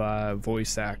of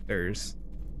voice actors.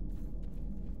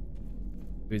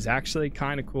 It was actually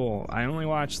kind of cool. I only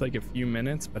watched like a few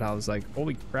minutes, but I was like,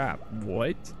 holy crap,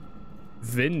 what?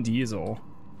 Vin Diesel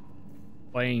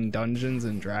playing Dungeons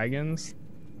and Dragons?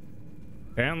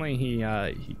 Apparently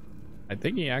I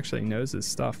think he actually knows his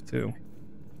stuff too.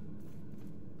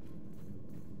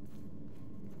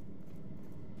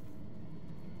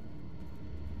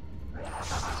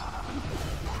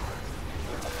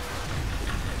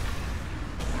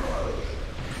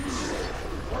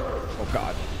 Oh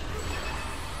God.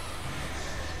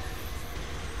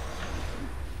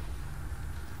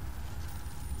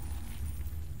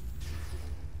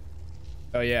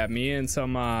 Oh yeah, me and so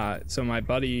my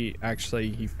buddy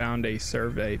actually, he found a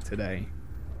survey today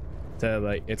to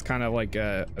like, it's kind of like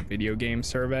a video game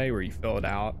survey where you fill it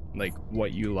out, like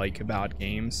what you like about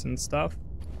games and stuff.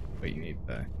 But you need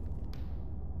the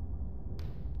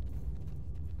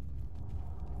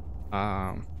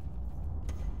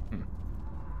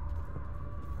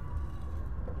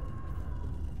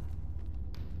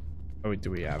Oh, do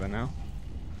we have it now?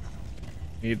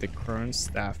 Need the Crone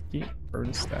staff key.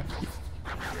 Crone staff key.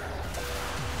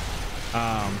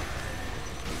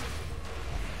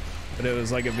 But it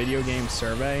was like a video game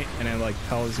survey, and it like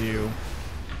tells you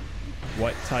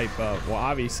what type of, well,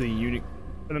 obviously you,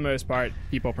 for the most part,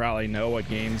 people probably know what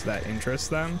games that interest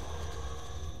them,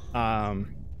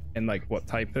 and like what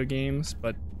type of games,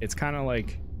 but it's kind of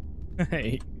like,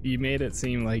 you made it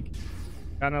seem like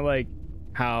kind of like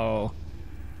how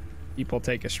people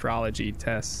take astrology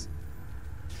tests.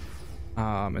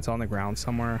 It's on the ground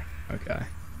somewhere. Okay.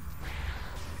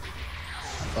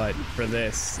 But for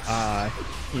this,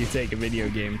 you take a video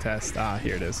game test.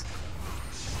 Here it is.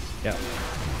 Yep.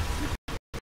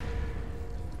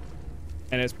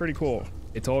 And it's pretty cool.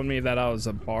 It told me that I was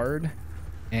a bard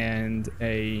and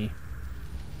a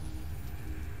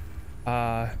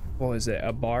what was it?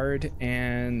 A bard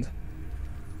and I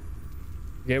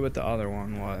forget what the other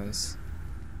one was.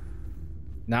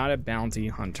 Not a bounty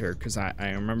hunter, because I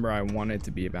remember I wanted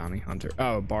to be a bounty hunter.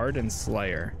 Oh, bard and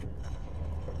slayer.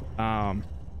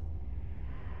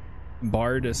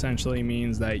 Bard essentially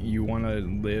means that you want to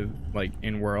live like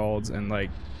in worlds and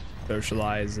like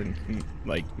socialize and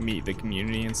like meet the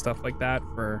community and stuff like that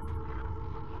for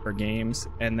games.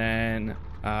 And then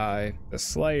the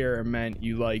slayer meant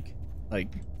you like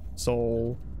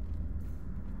soul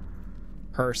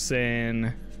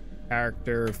person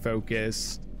character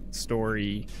focused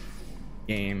story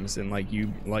games, and like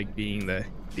you like being the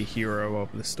hero of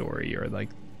the story or like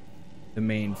the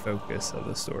main focus of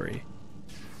the story.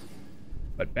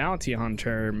 But bounty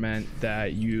hunter meant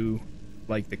that you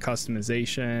like the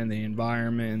customization, the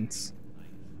environments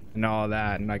and all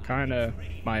that. And I kind of,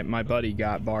 my buddy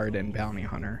got bard and bounty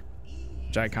hunter,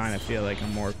 which I kind of feel like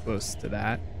I'm more close to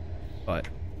that, but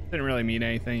didn't really mean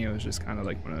anything. It was just kind of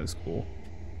like one of those cool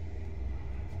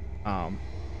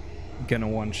gonna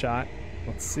one shot.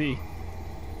 Let's see.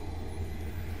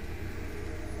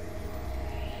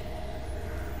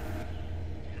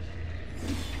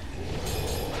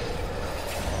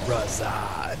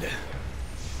 Razad.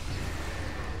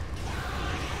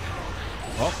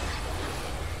 Oh,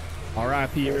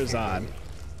 R.I.P. Razad.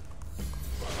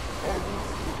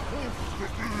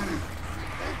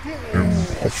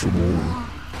 Impossible.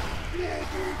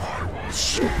 I was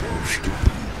supposed to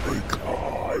be a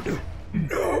god.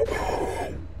 No.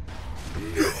 No.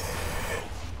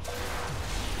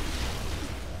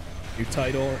 New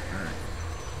title.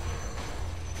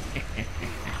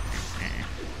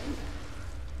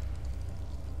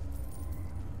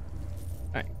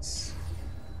 Nice.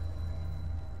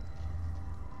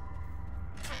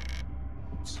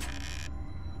 Oops.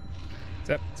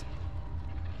 Accept.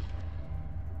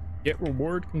 Get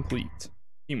reward complete.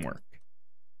 Teamwork.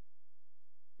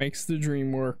 Makes the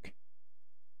dream work.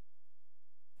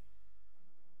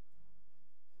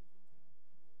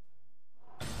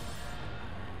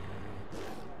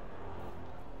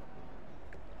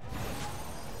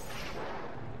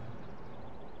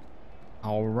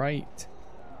 All right.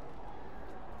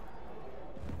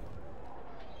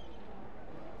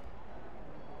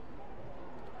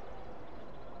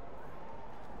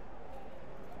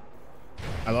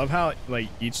 I love how like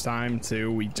each time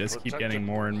too we just keep getting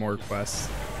more and more quests.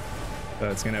 So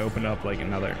it's gonna open up like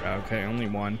another, okay, only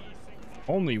one.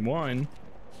 Only one.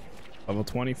 Level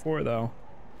 24 though.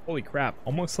 Holy crap,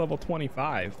 almost level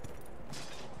 25.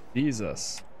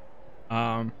 Jesus.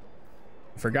 I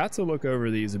forgot to look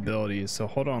over these abilities, so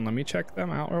hold on, let me check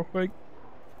them out real quick.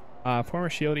 Form a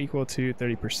shield equal to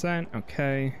 30%.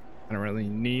 Okay, I don't really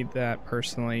need that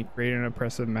personally. Create an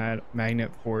oppressive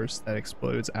magnet force that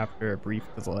explodes after a brief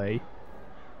delay.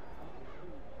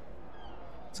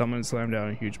 Someone slam down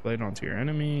a huge blade onto your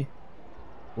enemy,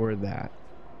 or that.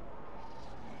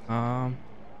 I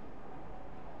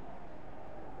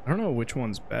don't know which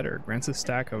one's better. Grants a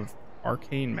stack of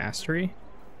arcane mastery.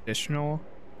 Additional.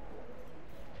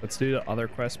 Let's do the other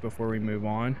quest before we move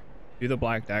on. Do the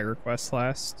Black Dagger quest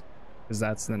last, because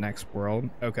that's the next world.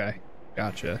 Okay,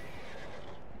 gotcha.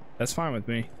 That's fine with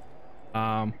me.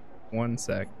 One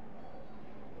sec.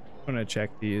 I'm gonna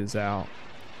check these out.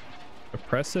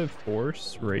 Oppressive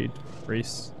force,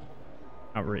 radius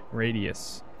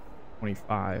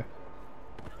 25.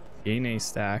 Gain a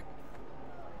stack.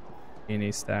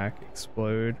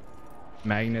 Explode.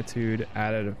 Magnitude,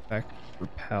 added effect,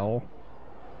 repel.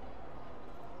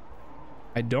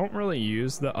 I don't really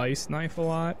use the ice knife a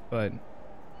lot, but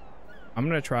I'm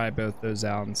gonna try both those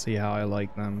out and see how I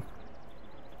like them.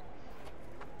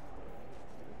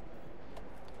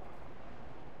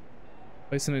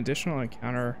 Place an additional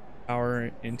encounter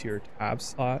power into your tab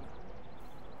slot.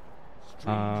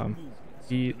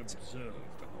 Eat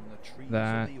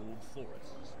that.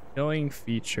 Healing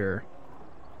feature.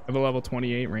 I have a level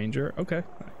 28 ranger. Okay,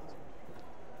 nice.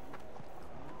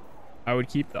 I would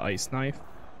keep the ice knife.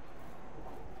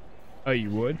 Oh, you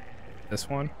would? This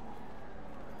one?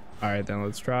 Alright, then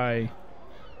let's try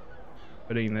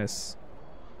putting this,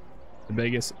 the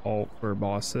biggest ult for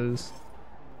bosses,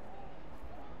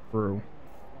 through.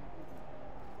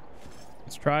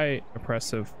 Let's try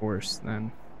oppressive force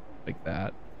then, like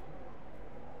that.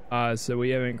 So we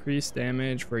have increased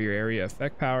damage for your area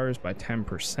effect powers by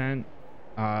 10%.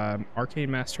 Arcane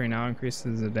Mastery now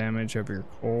increases the damage of your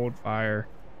cold fire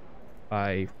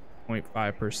by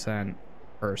 0.5%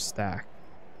 per stack,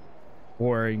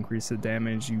 or increase the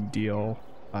damage you deal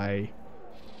by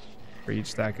for each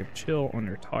stack of chill on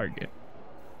your target.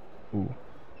 Ooh,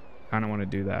 kind of want to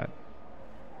do that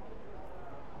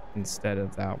instead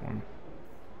of that one.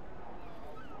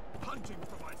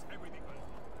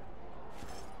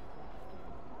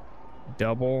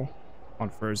 Double on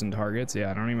frozen targets.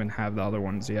 Yeah, I don't even have the other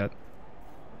ones yet.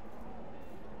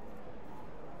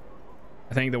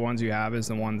 I think the ones you have is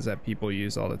the ones that people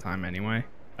use all the time anyway.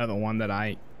 The one that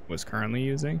I was currently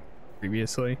using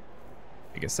previously,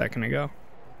 like a second ago.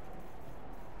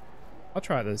 I'll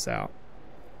try this out.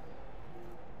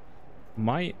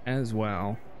 Might as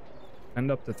well end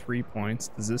up to 3 points.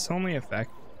 Does this only affect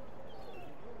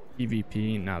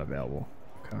PvP? Not available.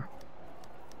 Okay.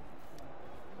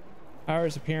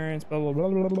 Hours appearance, blah blah blah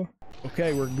blah blah.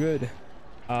 Okay, we're good.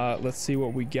 Let's see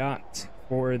what we got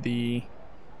for the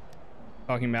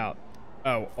talking about.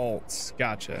 Oh, alts.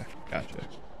 Gotcha.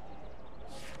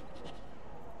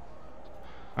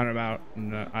 I don't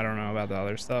know about the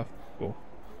other stuff. Cool.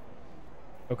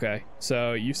 Okay,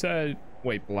 so you said,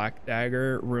 wait, Black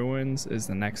Dagger Ruins is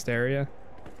the next area?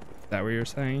 Is that what you're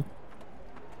saying?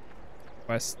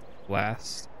 Quest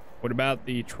last. What about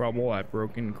the Trouble at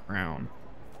Broken Crown?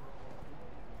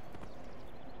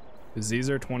 Because these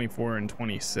are 24 and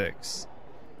 26.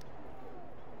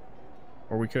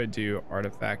 Or we could do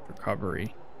Artifact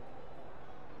Recovery.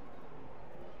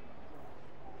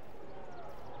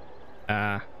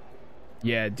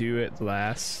 Yeah, do it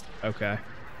last. Okay.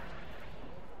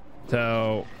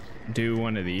 So, do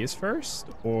one of these first,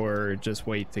 or just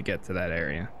wait to get to that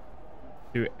area?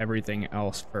 Do everything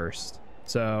else first.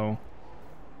 So,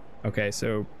 okay,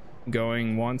 so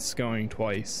going once, going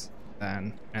twice,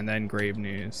 then, and then Grave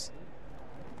News.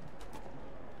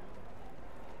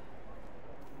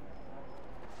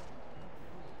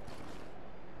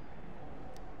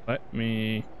 Let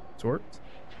me sort.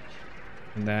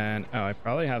 And then, oh, I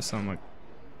probably have some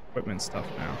equipment stuff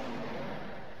now.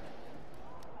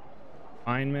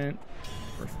 Refinement,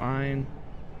 refine.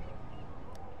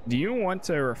 Do you want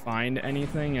to refine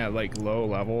anything at like low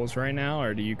levels right now,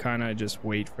 or do you kind of just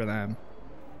wait for them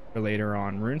for later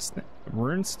on?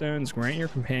 Runestones grant your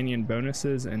companion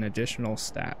bonuses and additional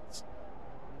stats.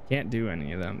 Can't do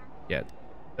any of them yet,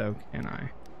 though, can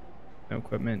I? No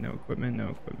equipment, no equipment, no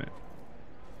equipment.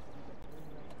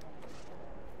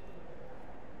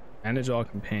 Manage all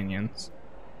companions.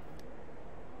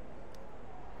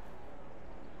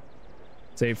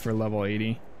 Save for level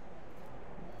 80.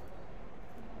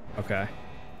 Okay.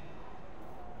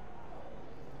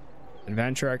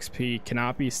 Adventure XP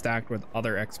cannot be stacked with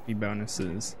other XP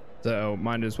bonuses. So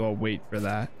might as well wait for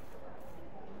that.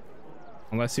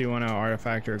 Unless you want an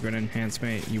artifact or a good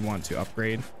enhancement you want to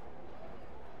upgrade.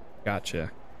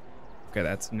 Gotcha. Okay,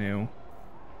 that's new.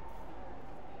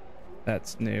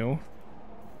 That's new.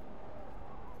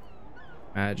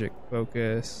 Magic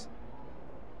focus.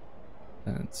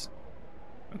 That's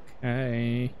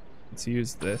okay. Let's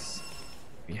use this.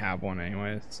 We have one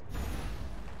anyways.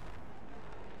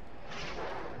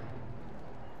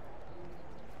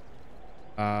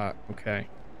 Okay.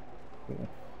 Cool.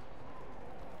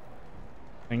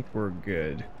 I think we're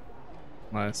good.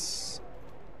 Unless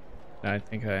I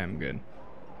think I am good.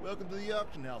 Welcome to the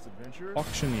auction house, adventurers.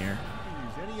 Auctioneer. You can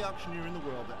use any auctioneer in the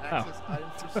world to access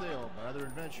items for sale by other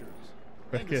adventurers.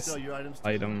 And to sell your items to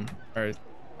item or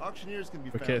auctioneers can be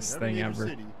found in quickest every thing major ever.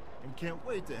 city and can't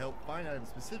wait to help find items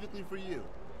specifically for you.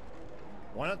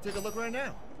 Why not take a look right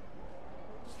now?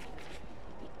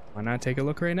 Why not take a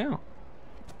look right now?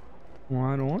 Well,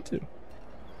 I don't want to.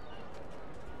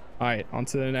 Alright, on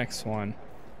to the next one.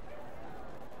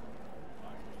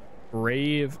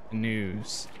 Brave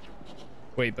news.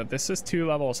 Wait, but this is 2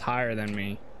 levels higher than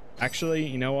me. Actually,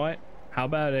 you know what? How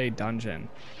about a dungeon?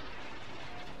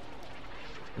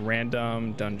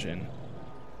 Random dungeon.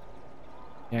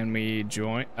 Can we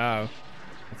join? Oh,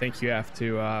 I think you have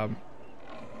to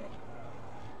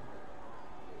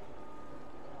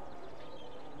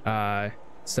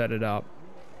set it up.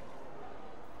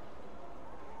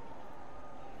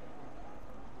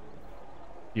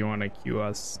 You want to queue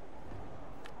us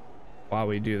while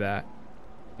we do that,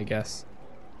 I guess.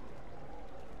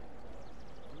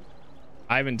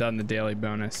 I haven't done the daily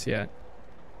bonus yet.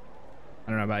 I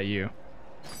don't know about you.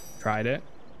 Tried it?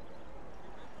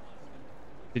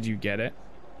 Did you get it?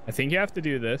 I think you have to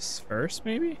do this first,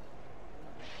 maybe?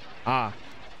 Ah.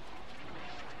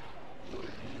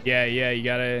 Yeah, you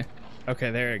gotta...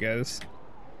 Okay, there it goes.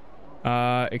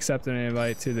 Accept an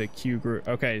invite to the queue group.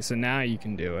 Okay, so now you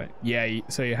can do it. Yeah,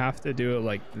 so you have to do it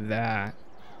like that.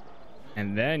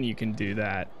 And then you can do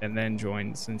that. And then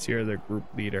join. Since you're the group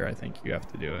leader, I think you have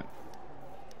to do it.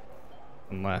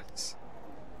 Unless...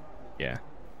 Yeah.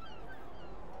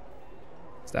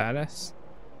 Status?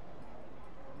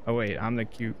 Oh wait, I'm the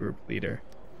queue group leader.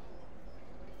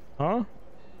 Huh?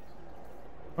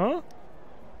 Huh?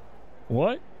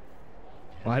 What?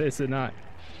 Why does it not?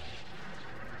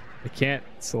 I can't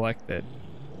select it.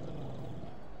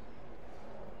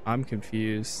 I'm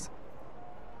confused.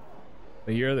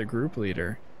 But you're the group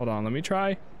leader. Hold on, let me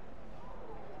try.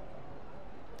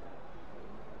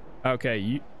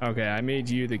 Okay, okay, I made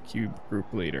you the queue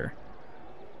group leader.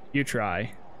 You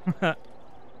try.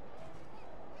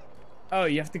 Oh,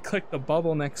 you have to click the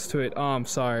bubble next to it. Oh, I'm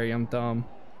sorry, I'm dumb.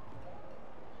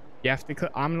 You have to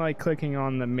click. I'm like clicking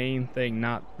on the main thing,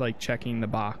 not like checking the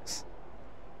box.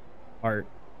 Art.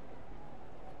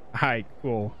 Alright,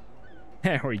 cool.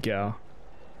 There we go.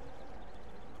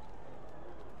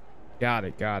 Got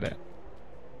it.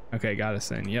 Okay, got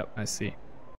us in. Yep, I see.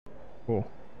 Cool.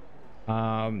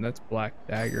 That's Black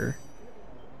Dagger.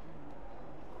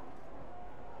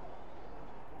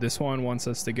 This one wants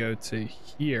us to go to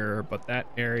here, but that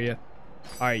area...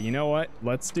 Alright, you know what?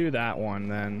 Let's do that one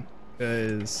then.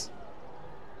 Because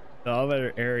the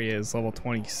other area is level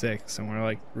 26 and we're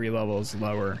like 3 levels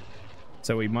lower.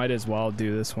 So we might as well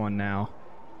do this one now.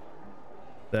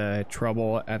 The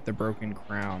Trouble at the Broken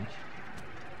Crown.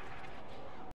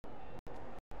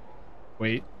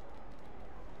 Wait.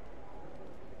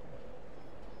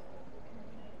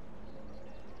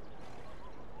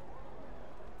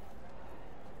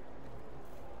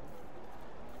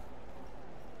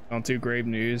 Don't do grave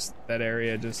news. That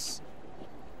area just...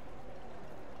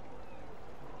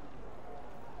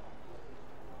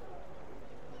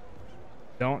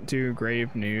 Don't do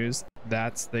grave news.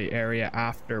 That's the area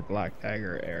after Black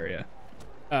Dagger area.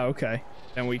 Oh, okay.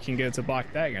 Then we can go to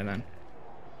Black Dagger then.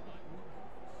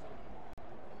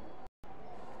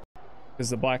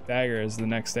 Because the Black Dagger is the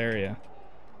next area.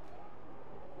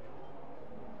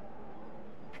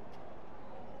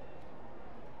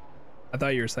 I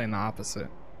thought you were saying the opposite.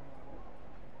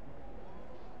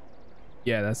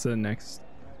 Yeah, that's the next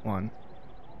one.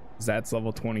 'Cause that's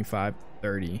level 25 to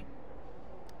 30.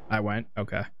 I went?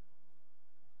 Okay.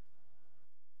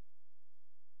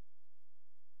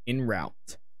 En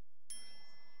route.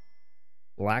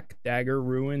 Black Dagger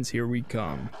Ruins, here we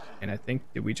come. And I think,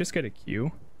 did we just get a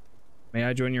queue? May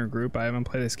I join your group? I haven't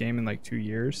played this game in like 2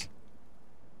 years.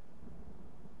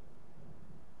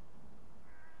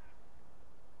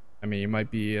 I mean, you might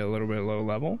be a little bit low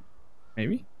level.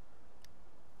 Maybe?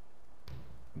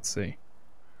 Let's see.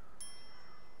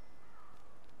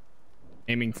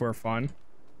 Aiming for fun.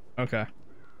 Okay.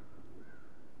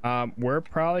 We're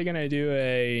probably gonna do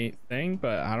a thing,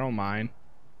 but I don't mind.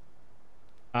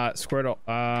 Squirtle,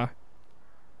 I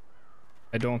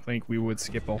don't think we would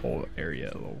skip a whole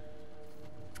area.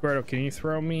 Squirtle, can you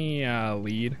throw me a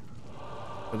lead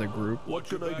for the group? What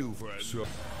can I do, friend? So,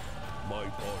 my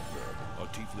partner, a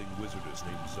tiefling wizardess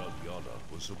named Zaliana,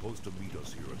 was supposed to meet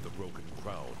us here at the Broken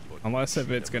Crown, but unless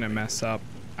if it's gonna mess up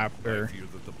after.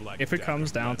 If it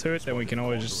comes down to it, then we can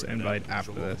always just invite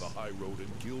after this.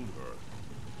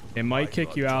 It might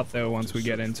kick you out though once we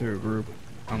get into a group,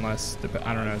 unless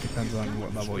I don't know. It depends on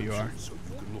what level you are.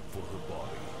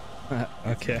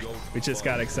 Okay, we just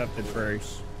got accepted for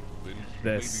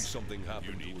this. Something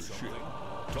happened to her ship.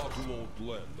 Talk to old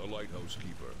Glenn, the lighthouse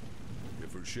keeper.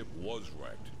 If her ship was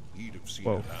wrecked, he'd have seen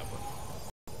it happen.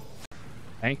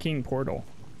 Banking portal.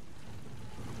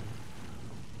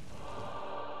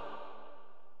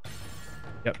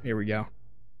 Yep, here we go.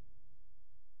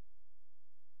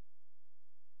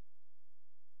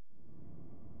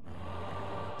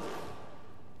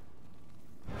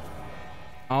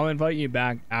 I'll invite you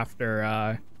back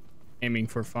after aiming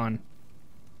for fun.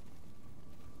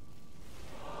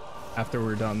 After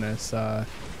we're done this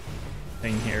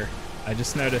thing here. I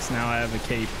just noticed now I have a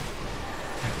cape.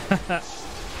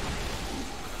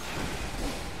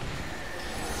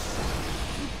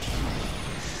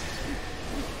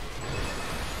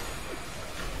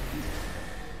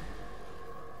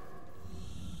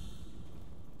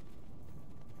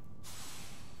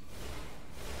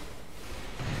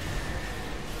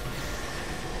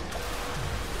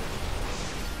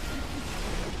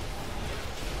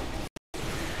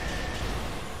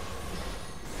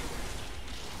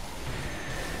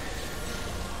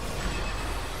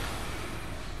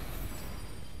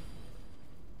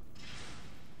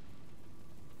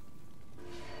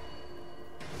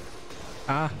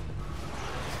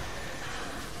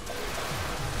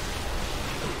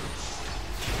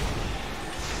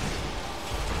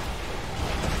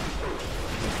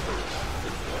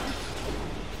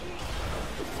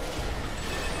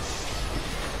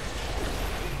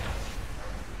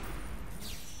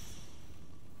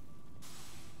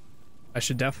 I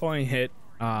should definitely hit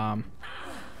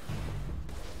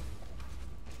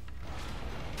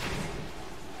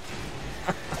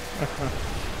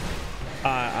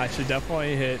I should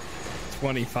definitely hit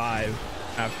 25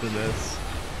 after this,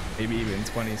 maybe even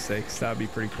 26. That'd be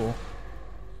pretty cool.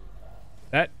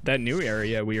 That new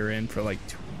area we were in for like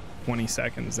 20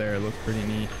 seconds there looked pretty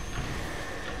neat.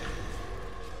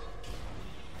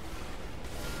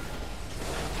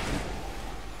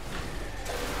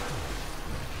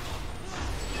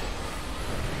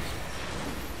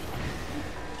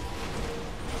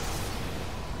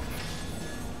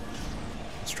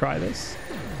 Let's try this.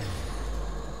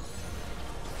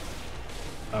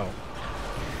 Oh,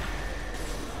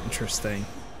 interesting.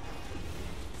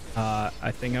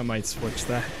 I think I might switch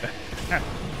that.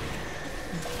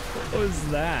 What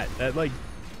was that? That like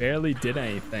barely did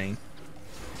anything.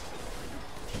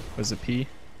 Was it P?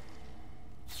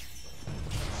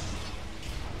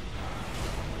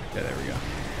 Yeah, there we go.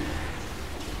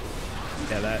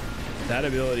 Yeah, that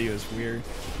ability was weird.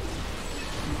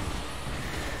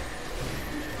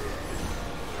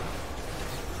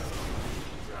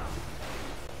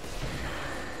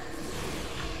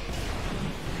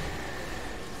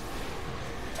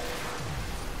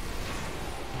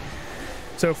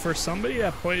 So for somebody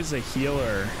that plays a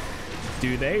healer,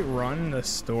 do they run the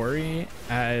story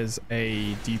as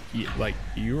a DP? Like,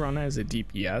 do you run as a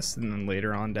DPS and then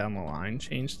later on down the line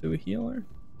change to a healer?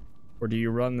 Or do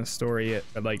you run the story at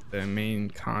like the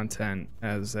main content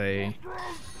as a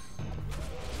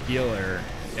healer?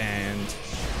 And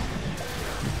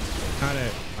kind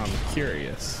of, I'm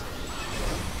curious.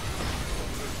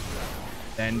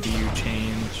 Then do you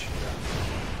change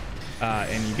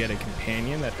and you get a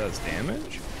companion that does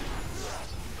damage?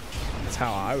 That's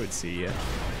how I would see it.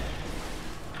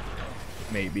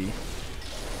 Maybe.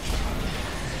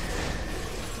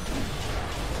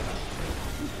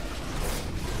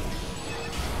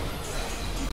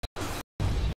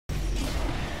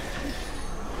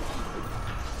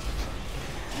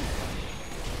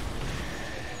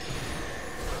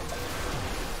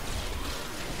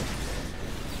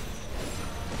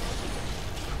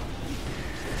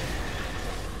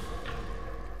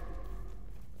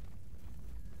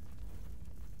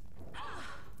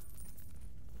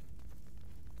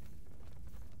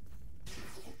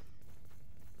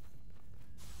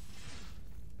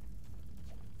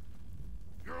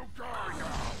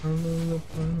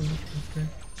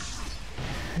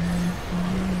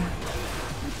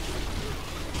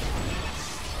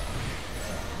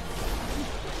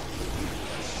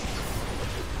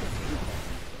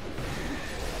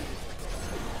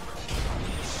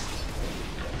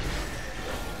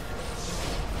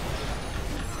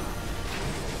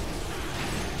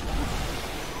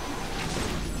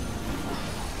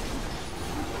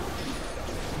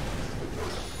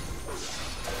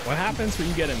 happens when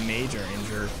you get a major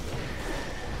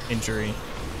injury?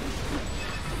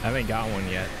 I haven't got one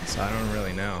yet, so I don't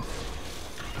really know.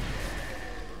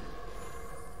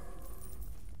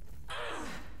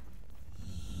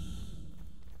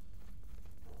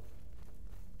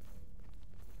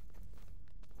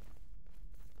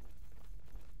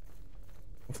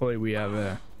 Hopefully we have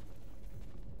a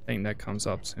thing that comes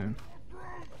up soon.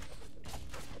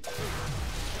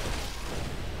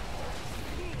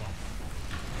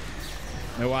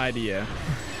 No idea.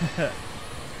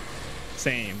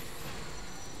 Same.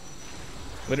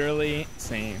 Literally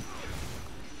same.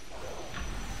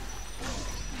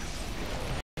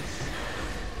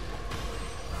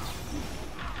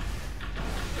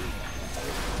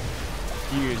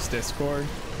 Use Discord.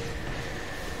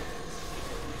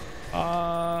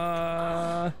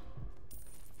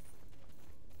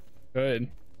 Good.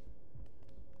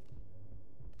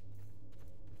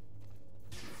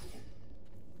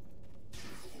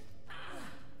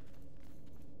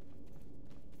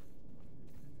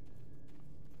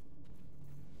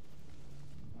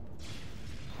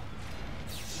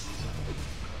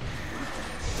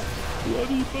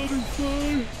 Bloody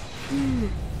butterfly.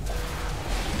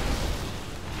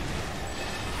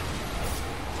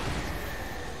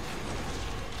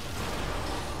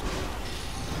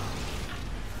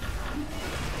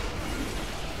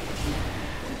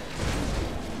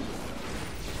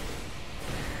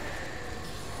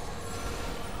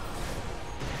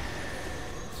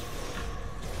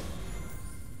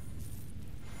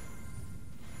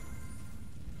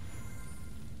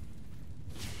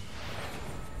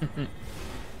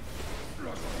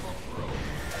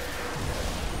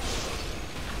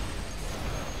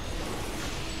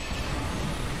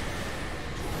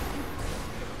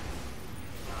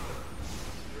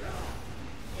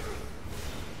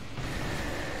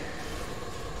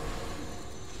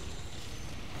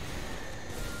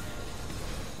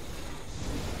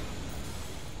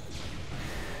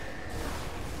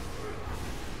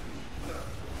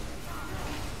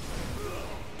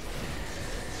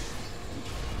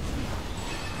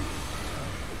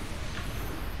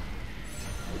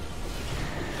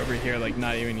 Over here, like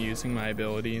not even using my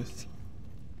abilities.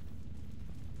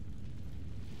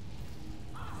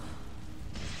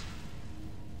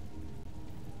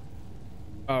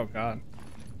 Oh god.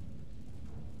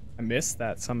 I missed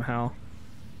that somehow.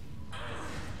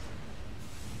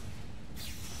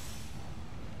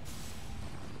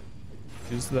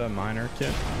 Use the miner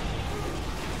kit.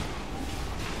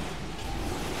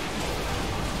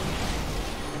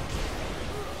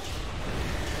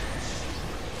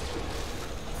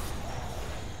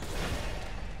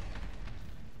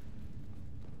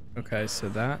 Okay, so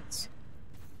that's...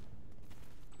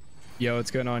 Yo, what's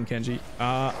going on, Kenji?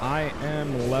 I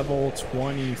am level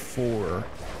 24.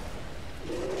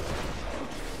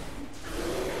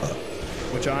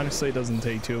 Which honestly doesn't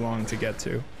take too long to get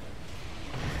to.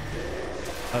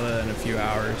 Other than a few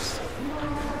hours.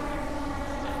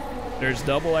 There's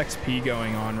double XP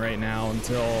going on right now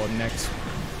until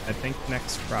I think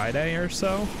next Friday or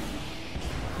so.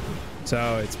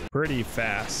 So it's pretty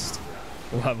fast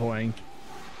leveling.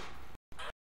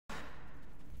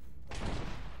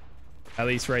 At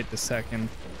least right this second.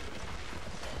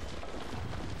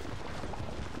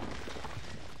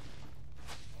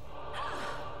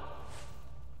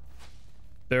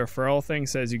 The referral thing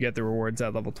says you get the rewards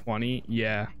at level 20.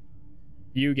 Yeah.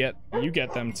 You get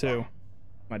them too.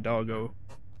 My doggo.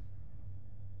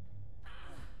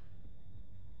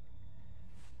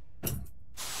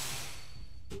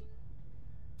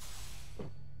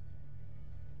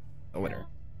 The winner.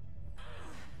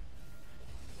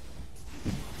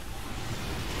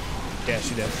 Yeah,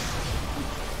 she did.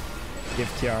 Give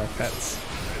Kiara pets.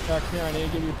 Come here, I need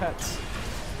to give you pets.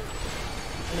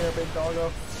 Come here, big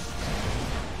doggo.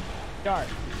 Kiara,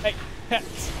 hey,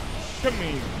 pets. Come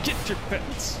here, get your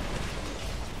pets.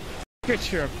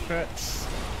 Get your pets.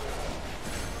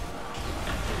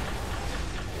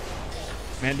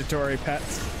 Mandatory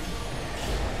pets.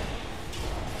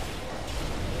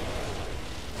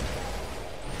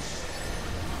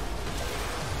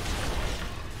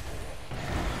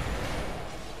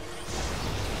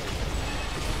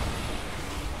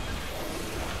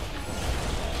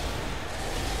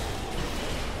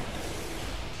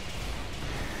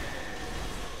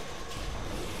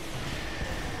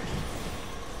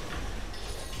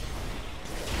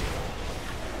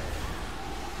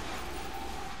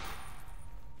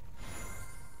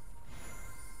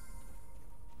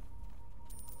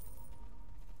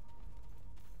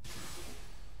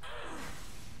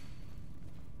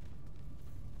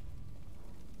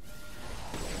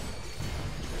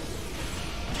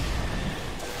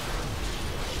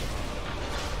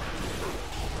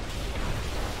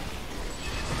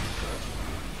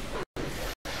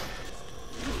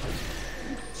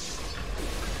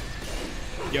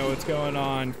 Yo, what's going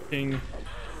on, King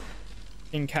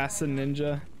Casa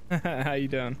Ninja? How you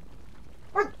doing?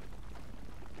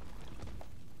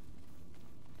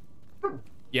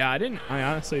 Yeah, I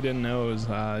honestly didn't know it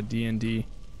was D&D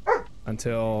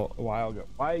until a while ago.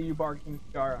 Why are you barking,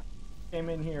 Yara? Came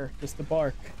in here just to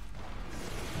bark.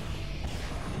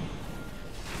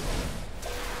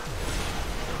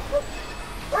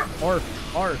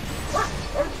 Arf, arf.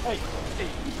 Hey, hey.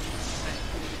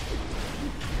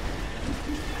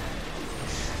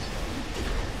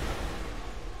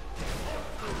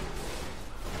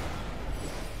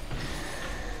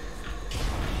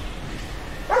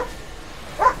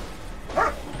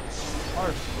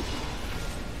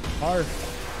 Arf.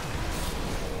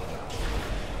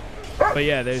 But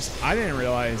yeah, I didn't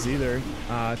realize either,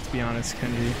 to be honest,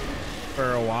 Kenji,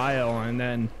 for a while, and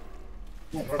then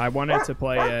I wanted to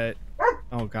play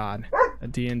a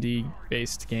D&D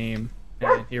based game,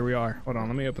 and here we are. Hold on,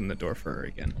 let me open the door for her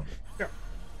again.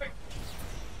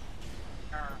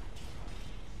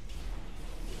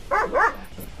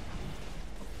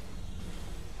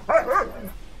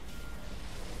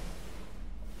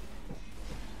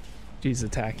 She's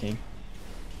attacking.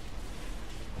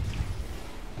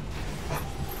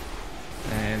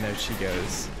 And there she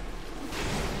goes.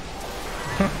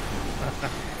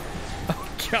 Oh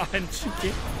god,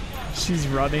 she's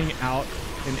running out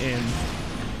and in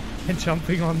and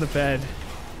jumping on the bed.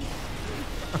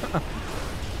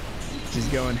 She's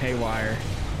going haywire.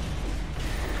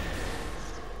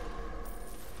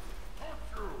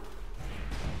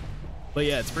 But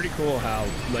yeah, it's pretty cool how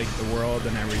like the world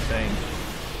and everything,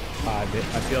 I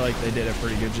feel like they did a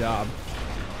pretty good job.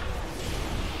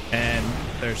 And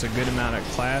there's a good amount of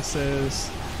classes,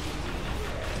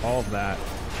 all of that.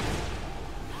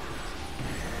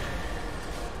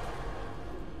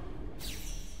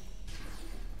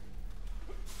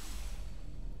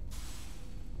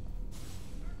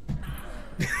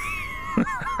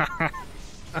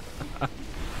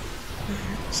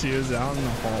 She was out in the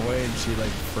hallway and she like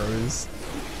froze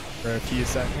for a few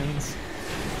seconds.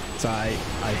 So I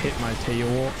hit my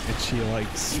table and she like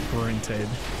sprinted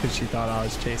because she thought I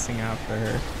was chasing after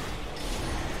her.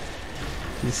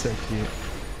 She's so cute.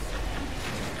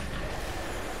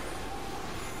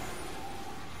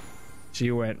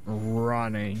 She went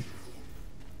running.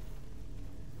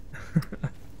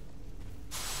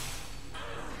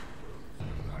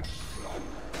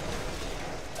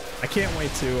 I can't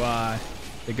wait to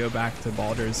go back to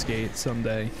Baldur's Gate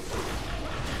someday.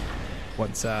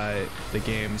 Once the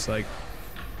game's like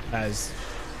has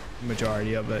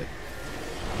majority of it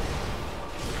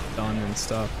done and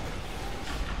stuff.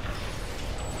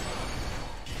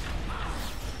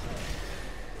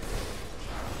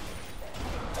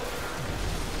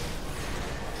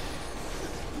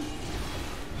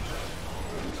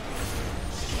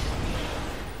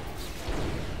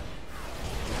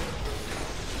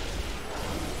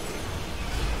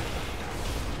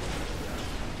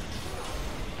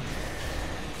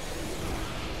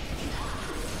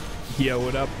 Yo,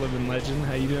 what up, living legend?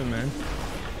 How you doing, man?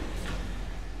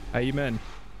 How you been?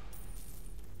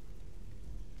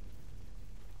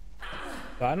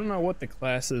 So I don't know what the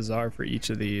classes are for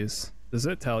each of these. Does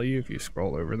it tell you if you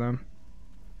scroll over them?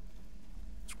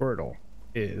 Squirtle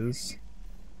is...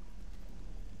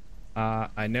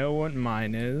 I know what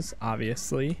mine is,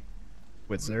 obviously.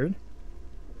 Wizard.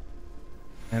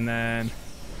 And then...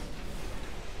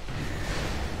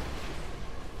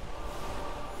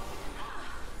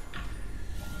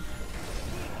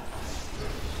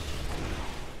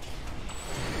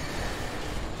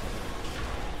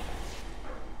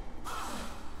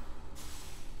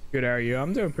 Good, how are you?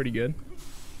 I'm doing pretty good.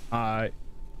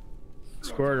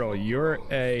 Squirtle, you're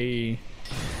a...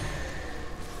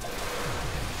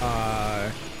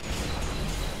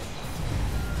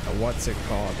 what's it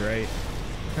called, right?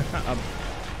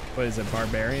 What is it,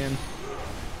 barbarian?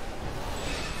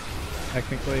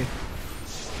 Technically.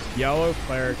 Yellow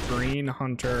cleric, green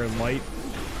hunter, light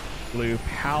blue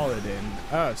paladin.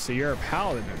 Oh, so you're a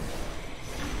paladin.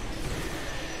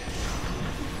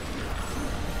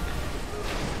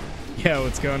 Yeah,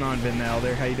 what's going on, Vin the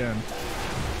Elder? How you doing?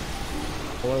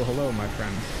 Hello, hello, my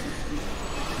friend.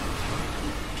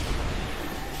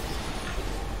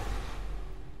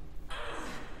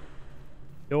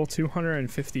 Kill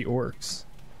 250 orcs.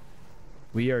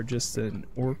 We are just an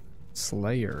orc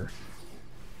slayer.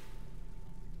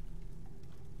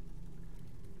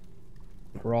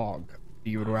 Grog,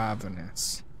 the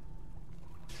Ravenous.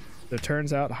 So it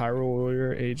turns out Hyrule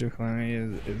Warrior Age of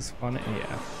Calamity is fun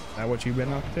AF. Is that what you've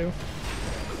been up to?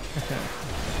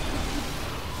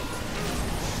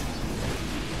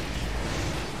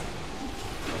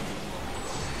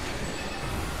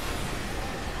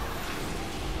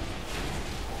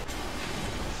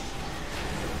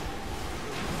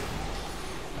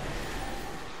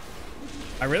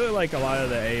 I really like a lot of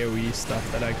the AoE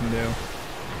stuff that I can do.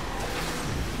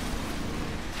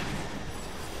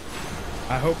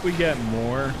 I hope we get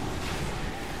more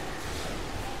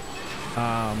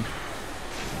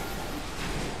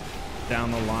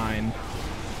down the line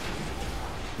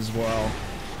as well.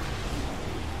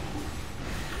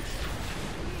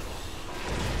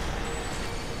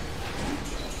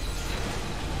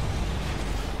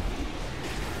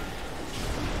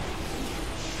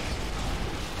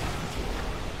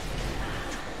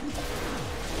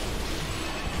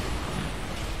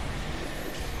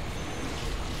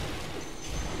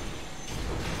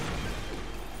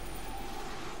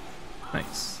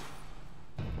 Nice.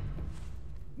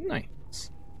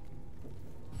 Nice.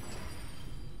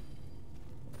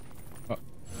 Oh.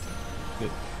 Good.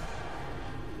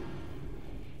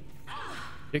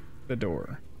 Kick the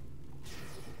door.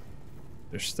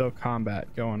 There's still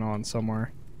combat going on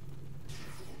somewhere.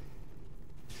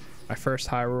 My first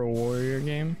Hyrule Warrior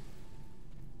game?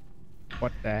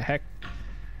 What the heck?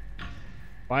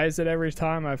 Why is it every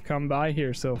time I've come by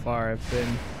here so far I've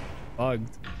been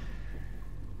bugged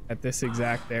at this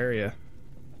exact area?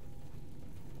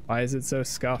 Why is it so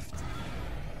scuffed?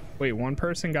 Wait, one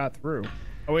person got through.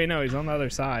 Oh wait, no, he's on the other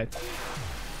side.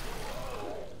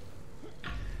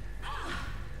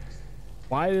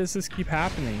 Why does this keep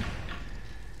happening?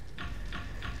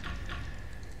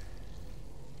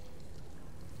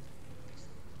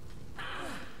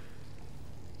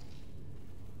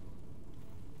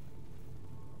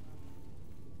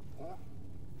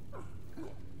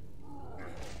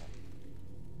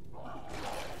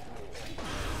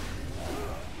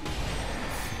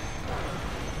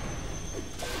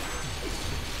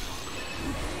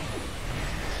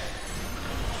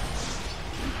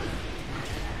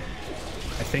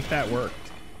 I think that worked.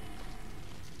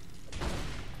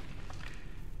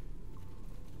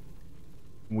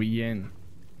 We in.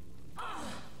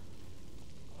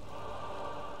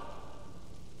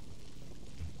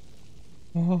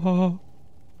 Oh.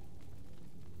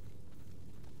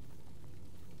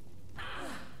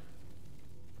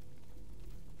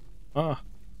 Ah.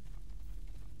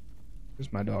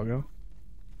 Here's my doggo.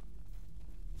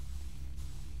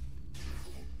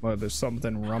 Well, there's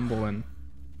something rumbling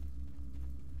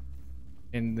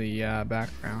in the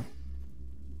background.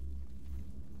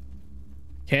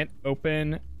 Can't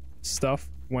open stuff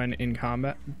when in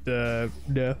combat. Yeah.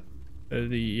 They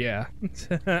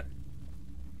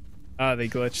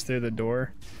glitched through the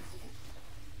door.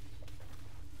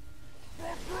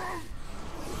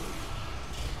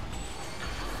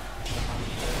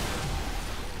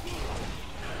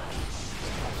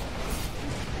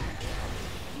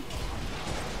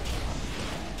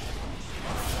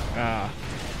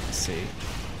 Let's see.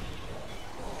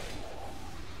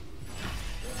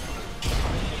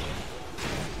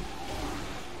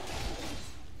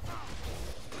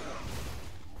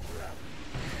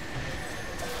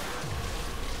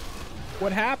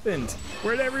 What happened?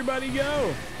 Where'd everybody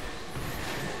go?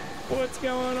 What's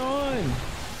going on?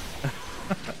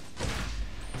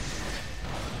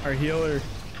 Our healer.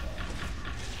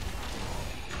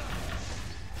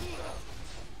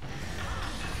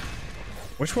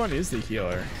 Which one is the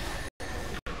healer?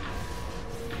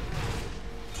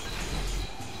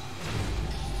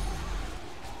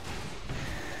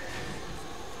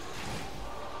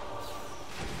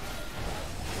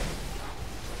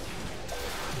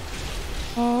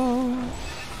 Oh.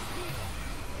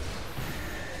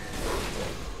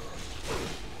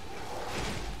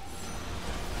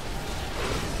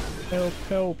 Help,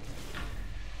 help.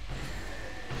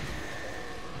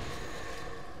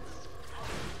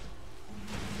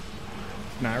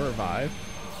 Can I revive?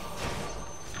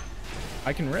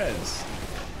 I can res.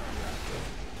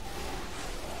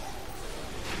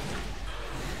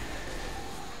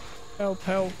 Help,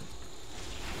 help.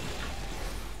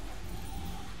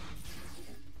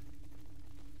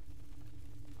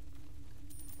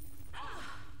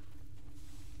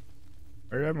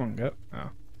 Where'd everyone go? Oh.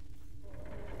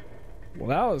 Well,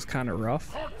 that was kind of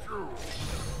rough.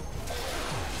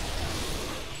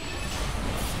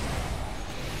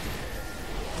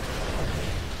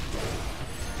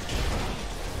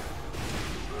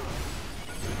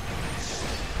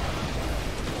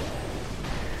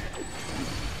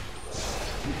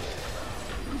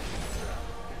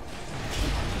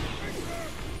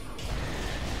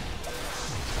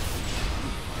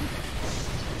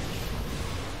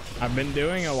 I've been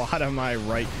doing a lot of my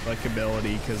right click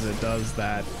ability because it does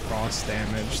that cross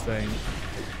damage thing.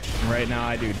 And right now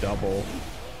I do double.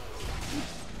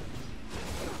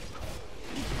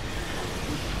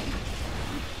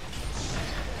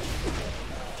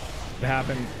 It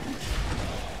happened.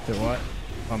 The what?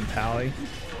 Tally.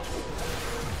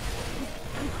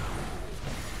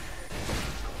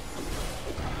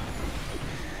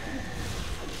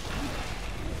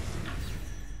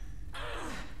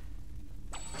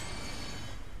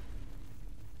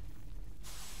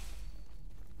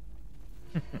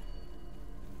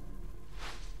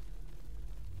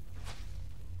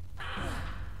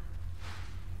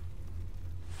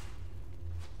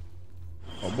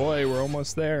 Oh boy, we're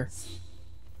almost there.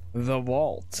 The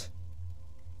vault.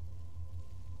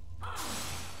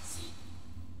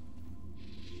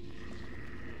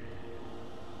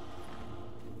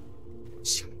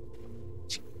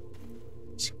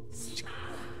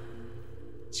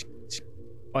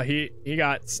 Well, he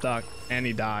got stuck and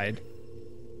he died.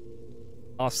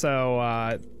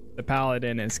 Also, the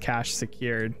paladin is cache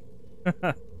secured.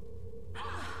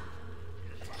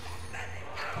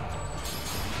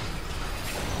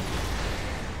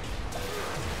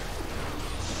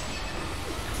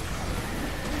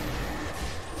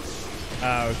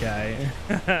 Okay.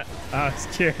 I was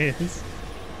curious.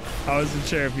 I wasn't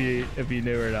sure if you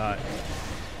knew or not.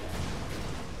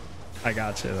 I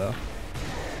got you though.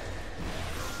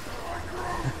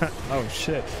 Oh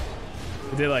shit.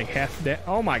 It did like half damage.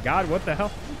 Oh my god, what the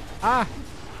hell? Ah!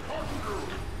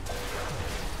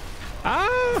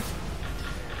 Ah!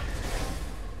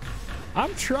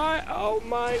 I'm trying. Oh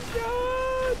my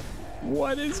god!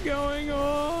 What is going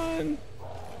on?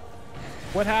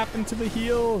 What happened to the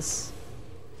heals?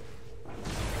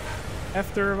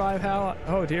 F to revive Hal.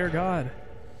 Oh dear god.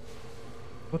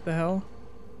 What the hell?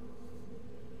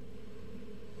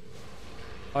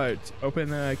 Oh, open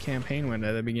the campaign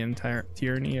window to begin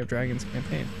Tyranny of Dragons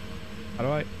campaign. How do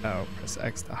I? Oh, press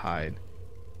X to hide.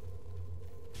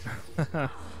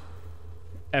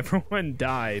 Everyone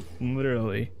died,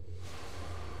 literally.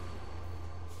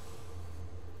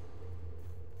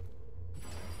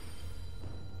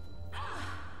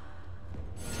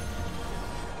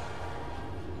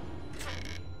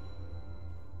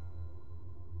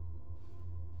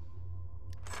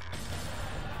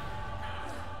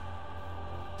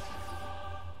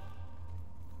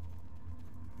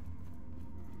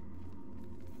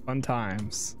 Fun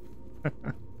times.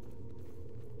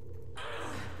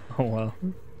 Oh well.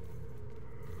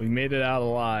 We made it out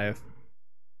alive.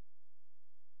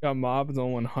 Got mobs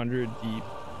on 100 deep.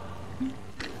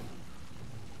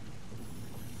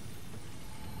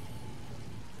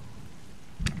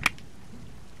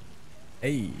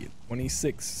 Hey,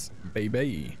 26,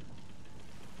 baby.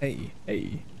 Hey,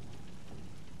 hey.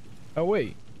 Oh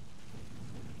wait.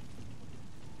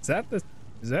 Is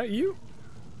that you?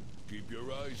 Keep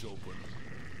your eyes open.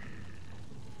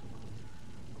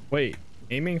 Wait,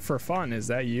 aiming for fun, is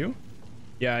that you?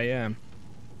 Yeah, I am.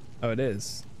 Oh, it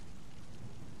is.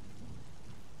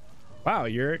 Wow,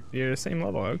 you're the same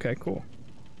level. Okay, cool.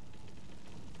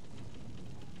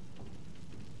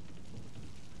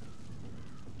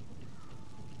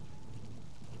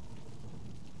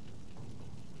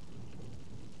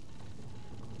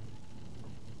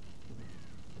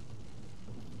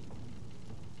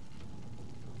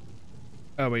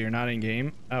 Oh, but you're not in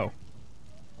game? Oh.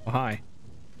 Well,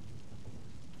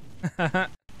 hi.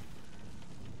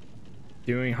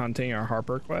 Doing hunting or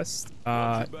Harper quest?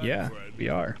 Yeah, we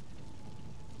are.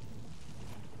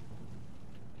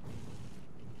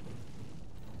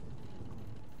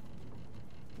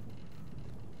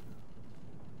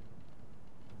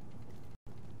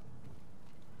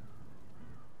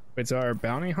 Wait, so our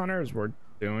bounty hunters we're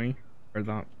doing or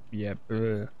not? Yeah.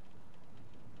 Ugh.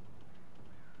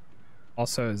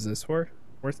 Also, is this worth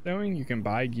doing? You can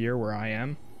buy gear where I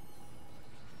am.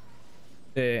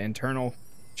 The internal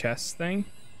chest thing,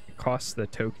 it costs the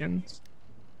tokens.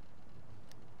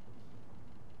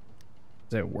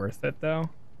 Is it worth it though?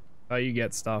 How you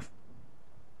get stuff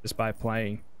just by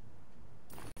playing.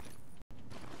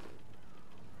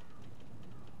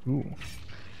 Ooh.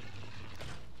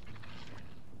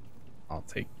 I'll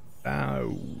take that.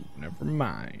 Oh, never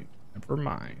mind. Never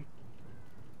mind.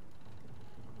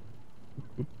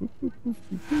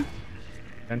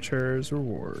 Adventure's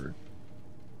reward.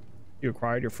 You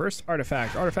acquired your first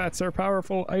artifact. Artifacts are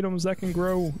powerful items that can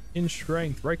grow in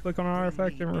strength. Right click on an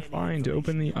artifact and refine to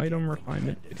open the item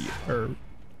refinement video or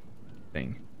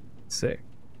thing. Sick.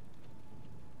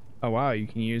 Oh wow, you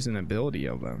can use an ability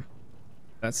of them.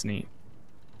 That's neat.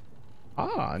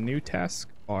 Ah, new task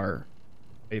bar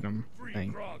item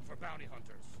thing. For bounty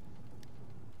hunters.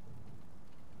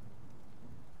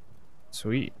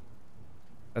 Sweet.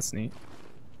 That's neat.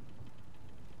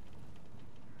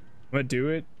 I'm gonna do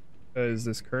it because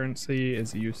this currency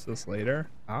is useless later.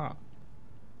 Ah.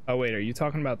 Oh wait, are you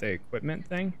talking about the equipment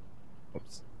thing?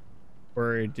 Oops.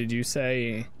 Or did you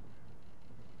say...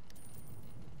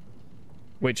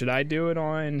 Wait, should I do it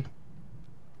on...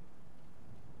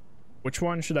 Which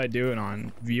one should I do it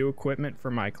on? View equipment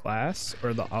for my class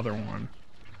or the other one?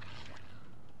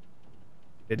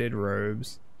 Fitted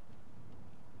robes.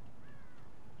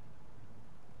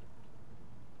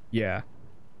 Yeah.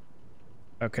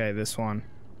 Okay, this one.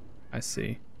 I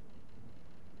see.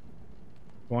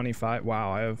 25.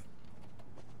 Wow, I have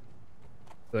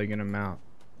like an amount.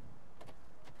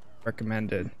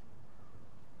 Recommended.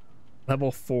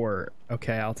 Level 4.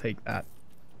 Okay, I'll take that.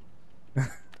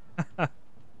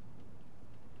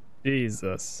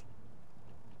 Jesus.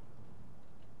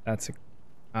 That's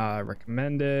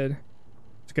recommended.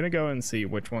 Just gonna go and see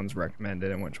which one's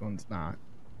recommended and which one's not.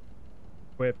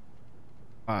 Equip.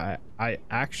 I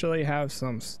actually have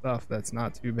some stuff that's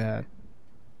not too bad.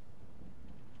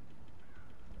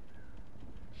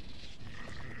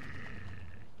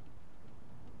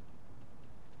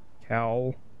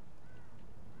 Cowl.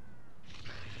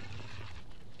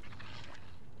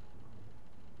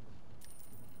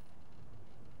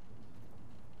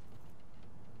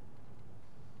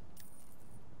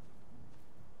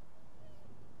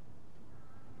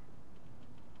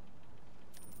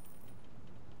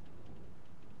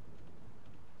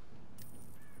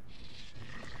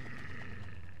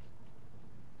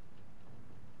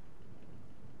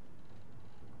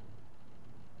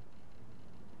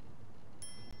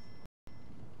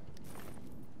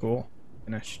 Cool.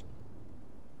 Finished.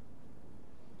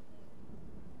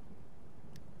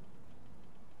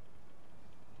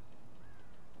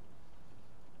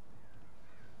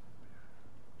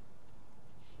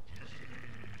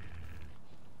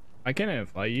 I can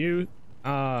invite you, but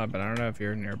I don't know if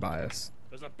you're nearby us.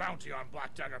 There's a bounty on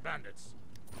Black Dagger bandits.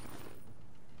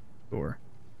 Sure.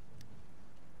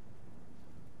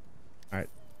 Alright,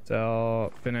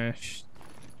 so finished.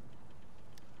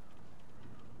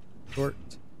 Short.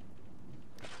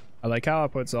 I like how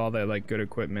it puts all that like good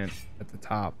equipment at the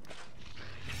top.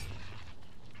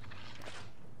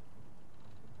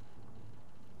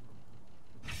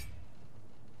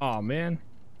 Oh man.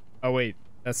 Oh wait,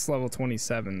 that's level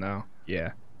 27 though.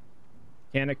 Yeah.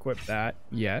 Can't equip that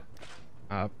yet.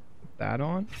 Put that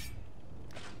on.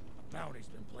 A bounty's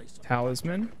been placed on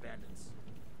Talisman. bandits.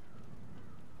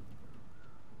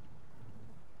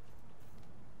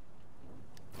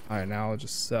 Alright, now I'll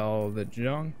just sell the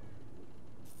junk.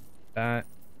 That,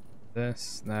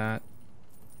 this, that,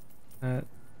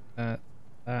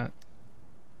 that.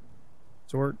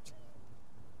 Sort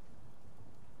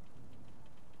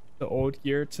the old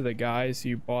gear to the guys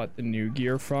you bought the new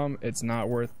gear from. It's not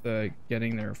worth the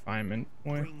getting the refinement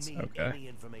points. Bring me Okay. any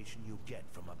information you get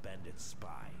from a bandit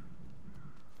spy.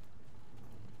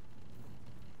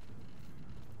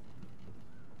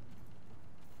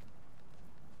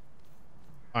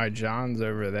 Alright, John's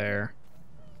over there.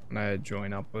 I'm gonna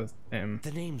join up with him.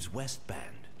 The name's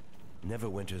Westband.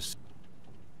 Neverwinter's.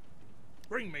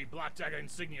 Bring me Black Dagger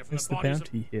insignia from What's the the bodies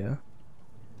bounty here?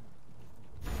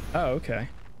 Oh, okay.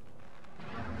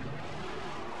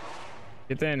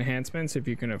 Get the enhancements if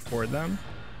you can afford them.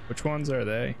 Which ones are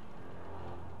they?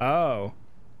 Oh.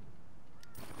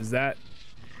 Is that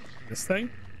this thing?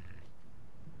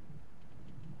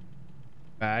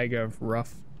 Bag of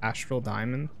rough astral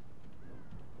diamond.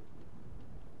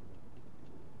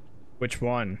 Which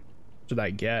one should I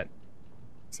get?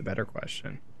 It's a better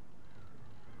question.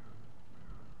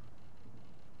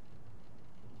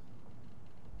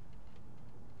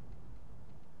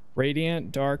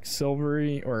 Radiant, dark,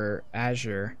 silvery, or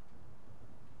azure?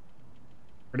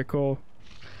 Critical,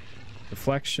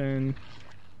 deflection,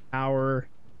 power,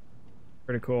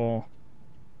 critical.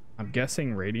 I'm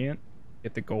guessing radiant.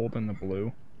 Get the gold and the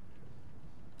blue.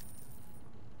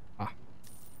 Ah.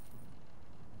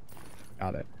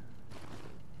 Got it.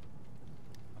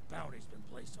 A bounty's been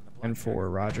placed on the Black And 4, Dagger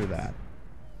roger bandits. that.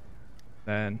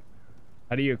 Then,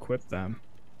 how do you equip them?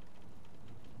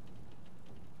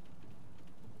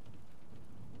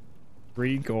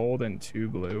 3 gold and 2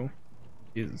 blue.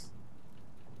 Jesus.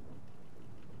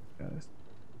 Guys.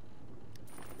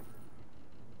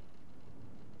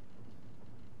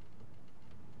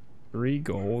 Three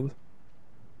gold.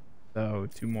 So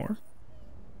 2 more.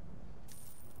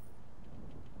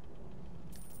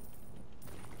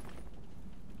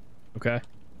 Okay.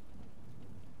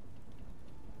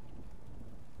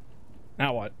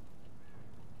 Now what?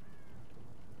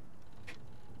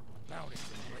 Bounty's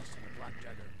been placed on the Black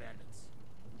Dagger bandits.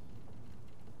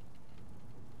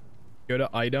 Go to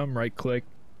item, right click,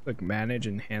 click manage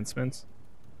enhancements.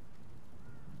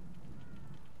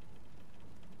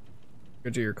 Go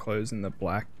to your clothes in the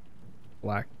black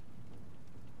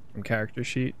from character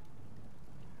sheet.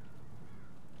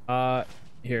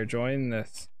 Here, join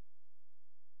this.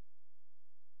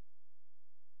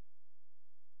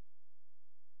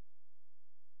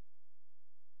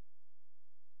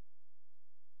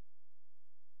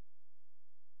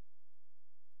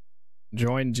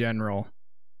 Join general.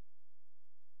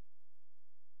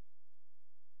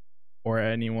 Or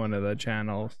any one of the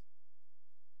channels.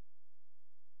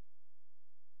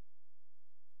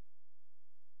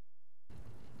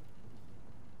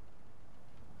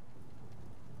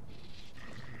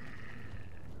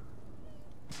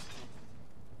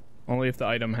 Only if the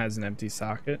item has an empty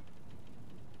socket.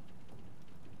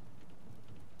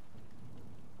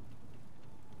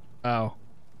 Oh.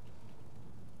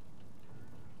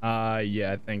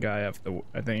 Yeah, I think I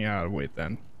gotta wait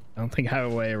then. I don't think I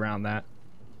have a way around that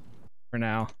for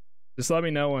now. Just let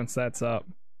me know once that's up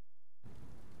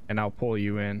and I'll pull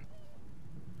you in.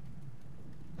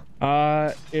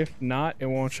 If not, it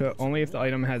won't show. Only if the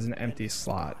item has an empty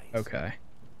slot. Okay.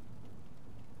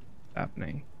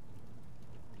 Happening.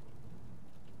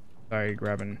 Sorry,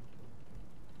 grabbing.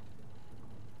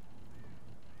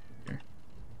 Here.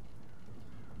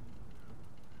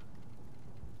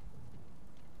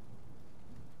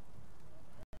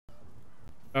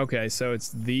 Okay, so it's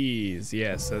these.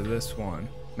 Yeah, so this one.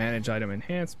 Manage item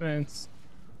enhancements.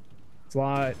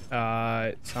 Slot.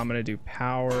 So I'm gonna do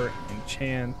power,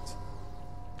 enchant.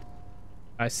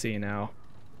 I see now.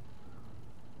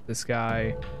 This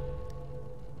guy.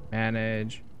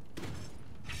 Manage.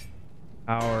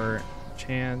 Power,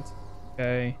 enchant.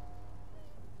 Okay.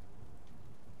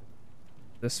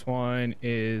 This one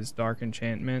is dark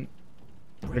enchantment.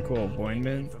 Critical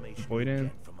avoidance.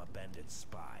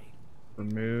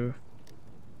 Remove.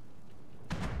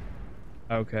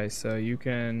 Okay, so you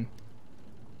can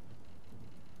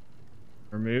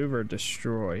remove or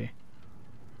destroy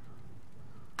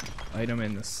item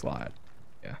in the slot.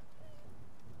 Yeah.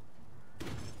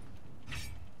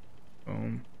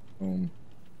 Boom. Boom.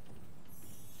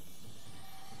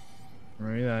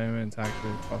 Remove the item and attack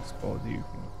with possible. You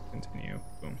can continue.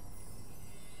 Boom.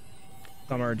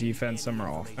 Some are defense, some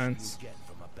are offense.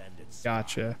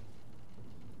 Gotcha.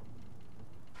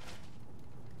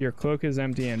 Your cloak is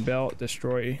empty and belt.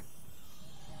 Destroy.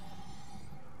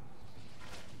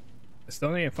 I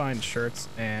still need to find shirts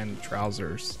and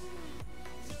trousers.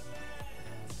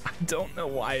 I don't know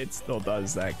why it still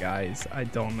does that, guys. I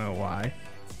don't know why.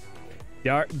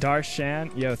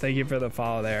 Darshan, yo, thank you for the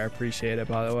follow there. I appreciate it,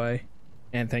 by the way.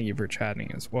 And thank you for chatting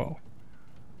as well.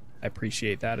 I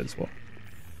appreciate that as well.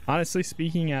 Honestly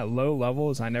speaking, at low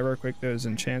levels, I never equip those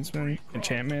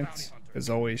enchantments. Is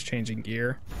always changing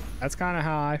gear. That's kind of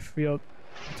how I feel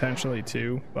potentially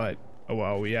too, but oh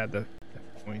well, we had the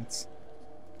points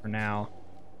for now.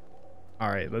 All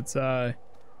right, let's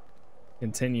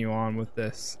continue on with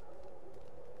this.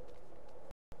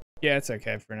 Yeah, it's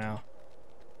okay for now.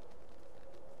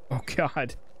 Oh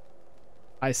god,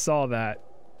 I saw that.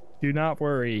 Do not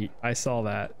worry, I saw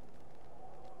that.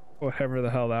 Whatever the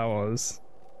hell that was.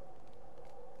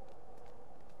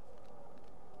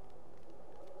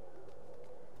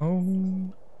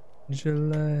 Oh,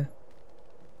 Gillette.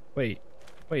 Wait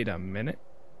a minute.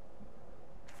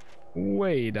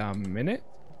 Wait a minute.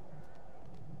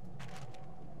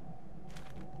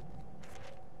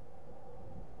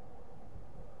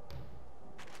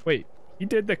 Wait, he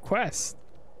did the quest.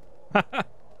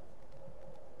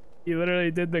 He literally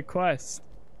did the quest.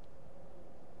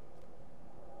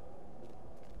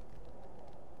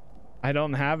 I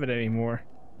don't have it anymore.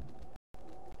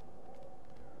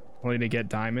 Only to get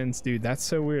diamonds? Dude, that's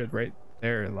so weird. Right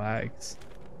there, it lags.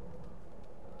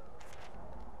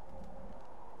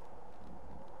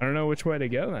 I don't know which way to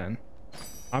go then.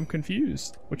 I'm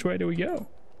confused. Which way do we go?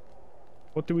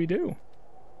 What do we do?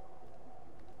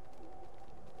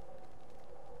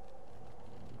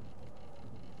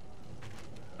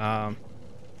 Oh,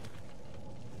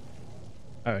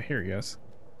 here he goes.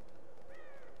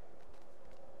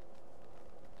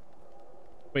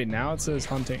 Wait, now it says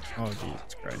hunting. Oh,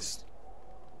 Jesus Christ.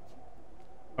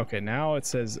 Okay, now it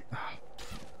says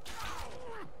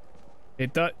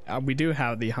it does. We do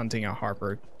have the hunting a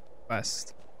Harper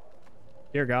quest.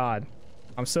 Dear God,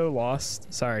 I'm so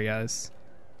lost. Sorry, guys.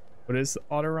 What is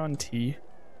auto run T?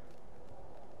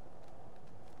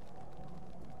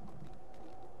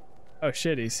 Oh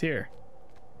shit, he's here.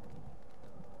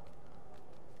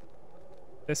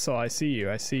 Thistle, I see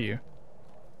you. I see you. Is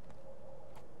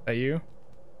that you?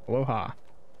 Aloha.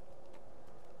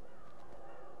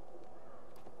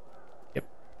 Yep.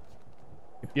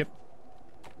 Yep.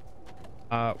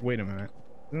 Wait a minute.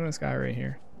 Isn't this guy right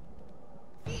here?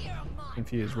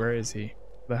 Confused. Where is he?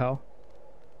 The hell?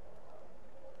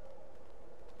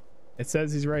 It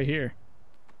says he's right here.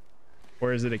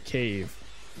 Or is it a cave?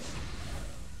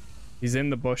 He's in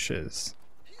the bushes.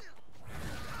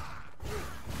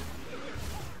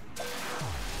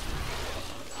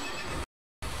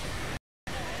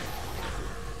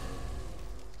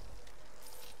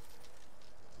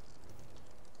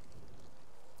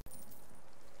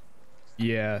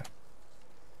 Yeah.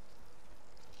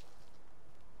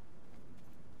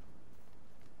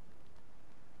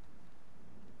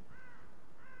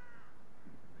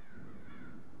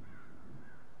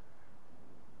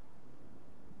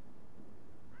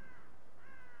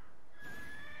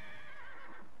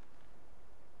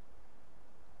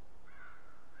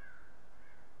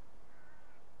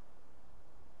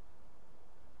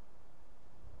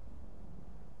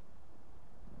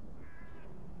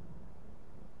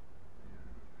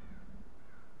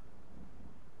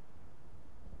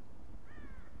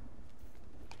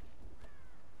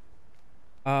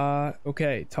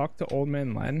 Okay, talk to Old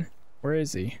Man Len. Where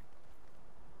is he?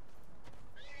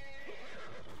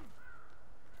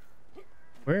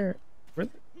 Where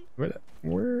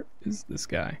is this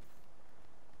guy?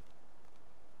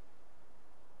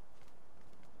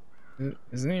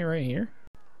 Isn't he right here?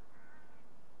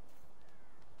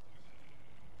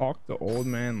 Talk to Old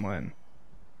Man Len.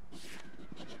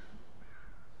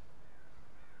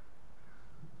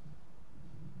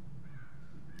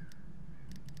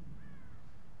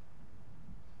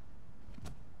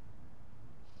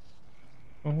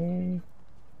 Oh,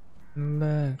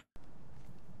 Len.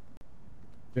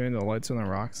 Doing the lights on the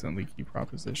rocks and leaky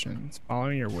propositions.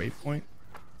 Following your waypoint.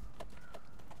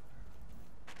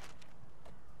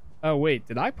 Oh wait,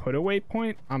 did I put a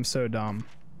waypoint? I'm so dumb.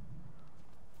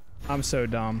 I'm so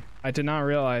dumb. I did not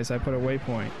realize I put a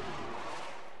waypoint.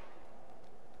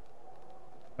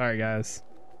 Sorry guys.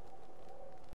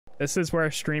 This is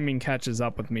where streaming catches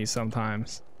up with me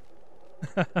sometimes.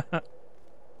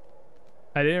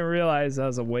 I didn't realize that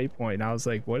was a waypoint. I was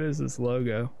like, what is this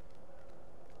logo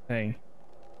thing?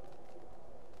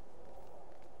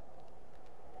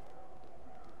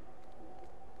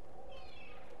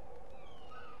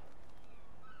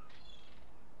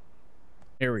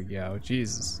 Here we go.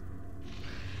 Jesus.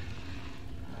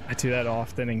 I do that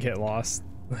often and get lost.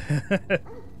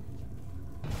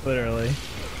 Literally.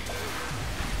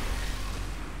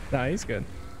 Nah, he's good.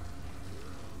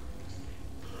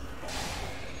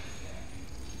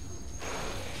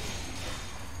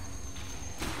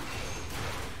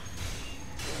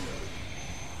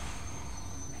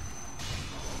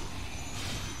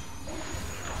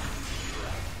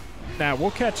 Nah,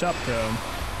 we'll catch up to him.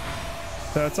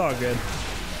 So it's all good.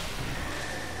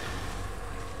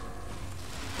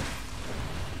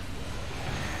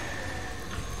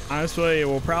 Honestly,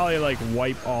 we'll probably like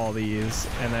wipe all these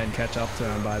and then catch up to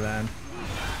him by then.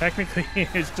 Technically,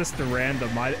 it's just a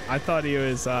random. I thought he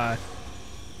was, at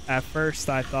first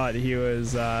I thought he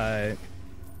was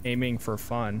aiming for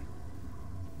fun.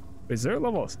 Is there a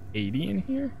level 80 in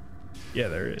here? Yeah,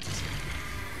 there is.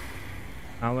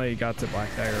 I only got to Black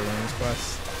Dagger Ruins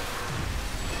quest.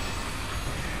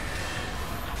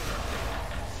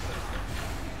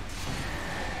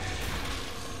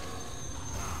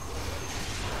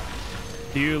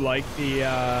 Do you like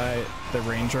the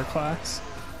ranger class?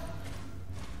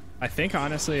 I think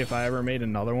honestly, if I ever made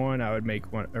another one, I would make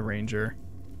a ranger.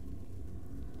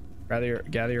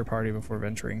 Gather your party before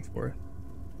venturing forth.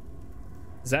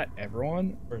 Is that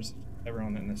everyone, or is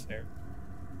everyone in this area?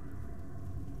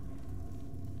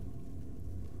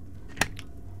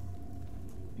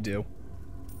 You do.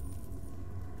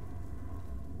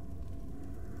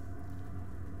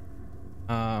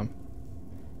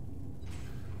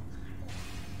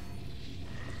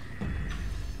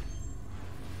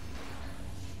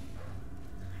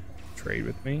 Trade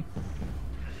with me.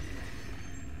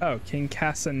 Oh, King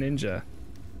Casa Ninja.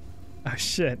 Oh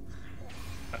shit.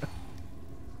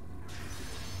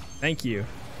 Thank you.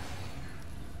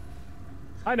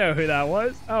 I know who that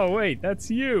was. Oh wait, that's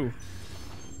you.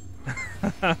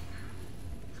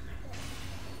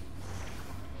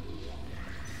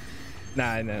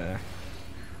 Nah.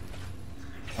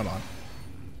 Come on.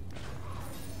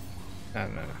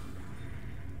 No.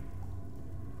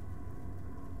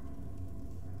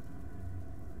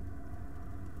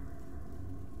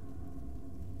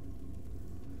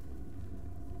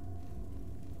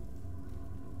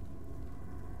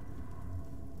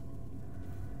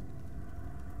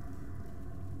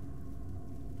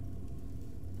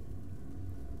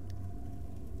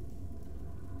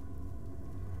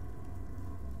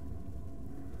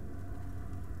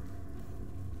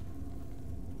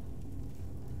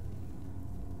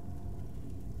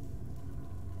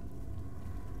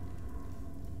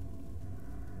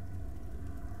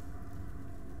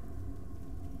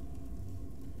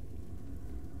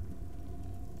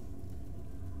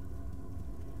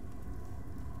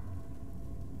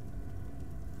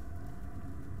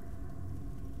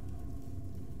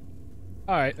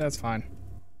 Alright, that's fine.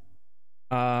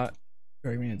 Drag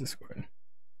me in Discord.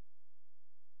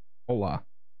 Hola.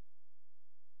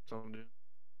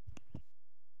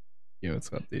 Yo,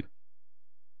 what's up, dude?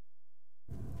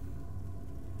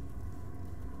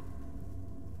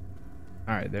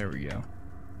 Alright, there we go.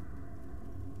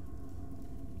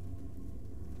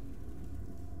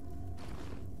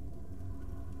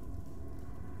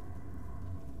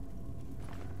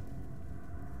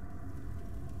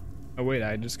 Oh wait,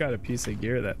 I just got a piece of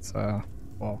gear that's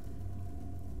well,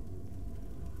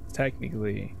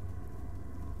 technically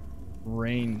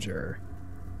Ranger,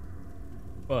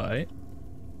 but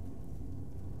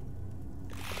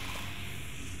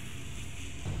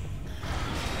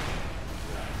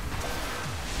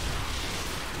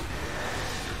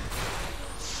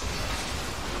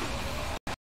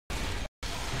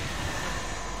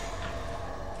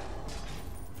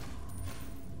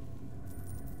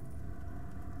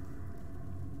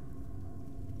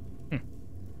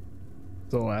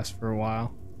it'll last for a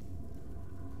while.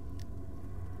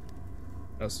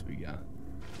 What else we got?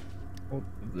 Hope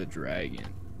of the Dragon.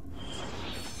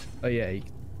 Oh yeah, you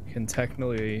can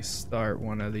technically start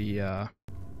one of the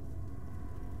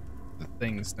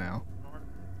things now.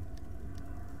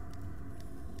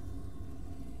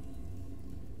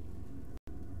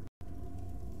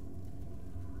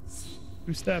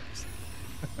 2 steps.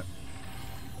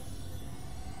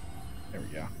 There we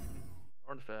go.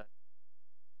 Artifact.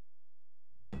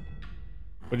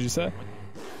 What did you say?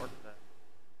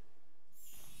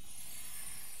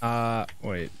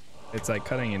 Wait. It's like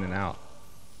cutting in and out.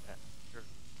 Yeah, sure.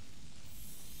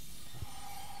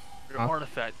 Your Huh?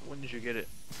 artifact, when did you get it?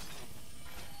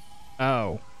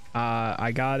 Oh,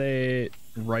 I got it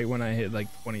right when I hit like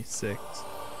 26.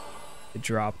 It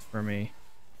dropped for me.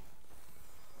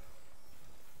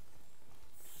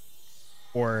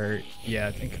 Or, yeah,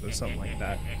 I think it was something like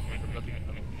that.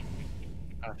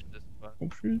 After this, but Oh,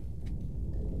 shit.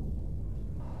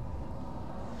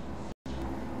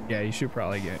 Yeah, you should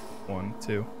probably get 1,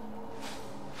 too.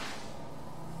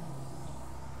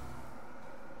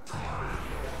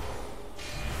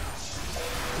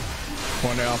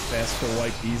 Wonder how fast we'll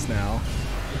wipe these now.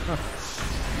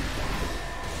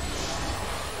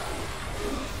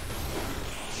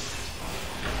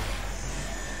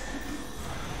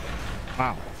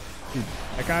 Wow. Dude,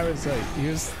 that guy was like, he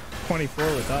was 24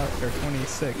 with us, or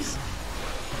 26.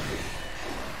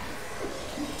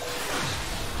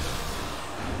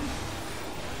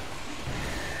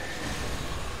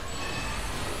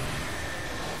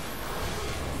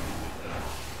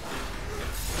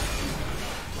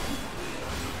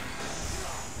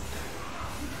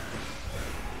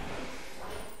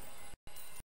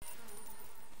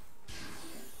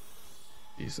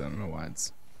 Jeez, I don't know why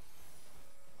it's...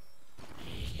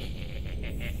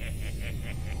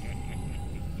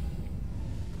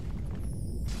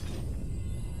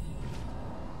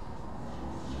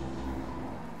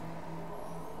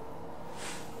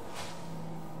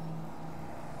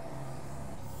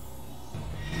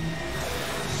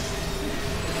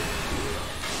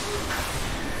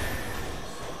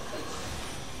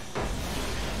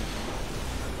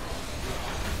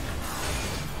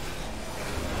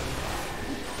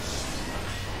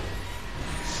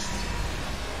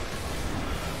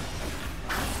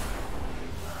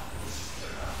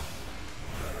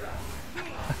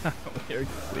 We're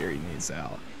clearing these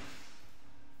out.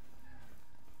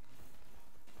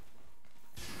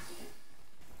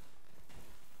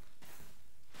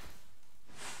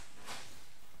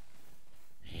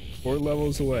 Four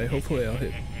levels away. Hopefully I'll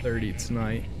hit 30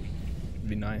 tonight. It'd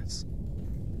be nice.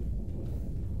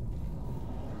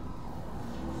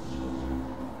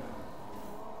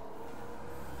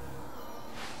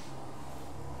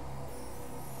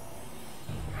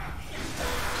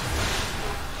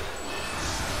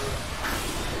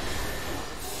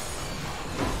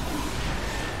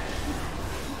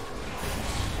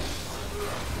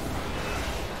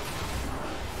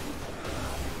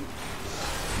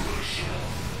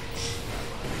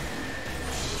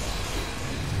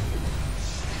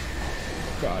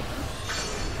 God.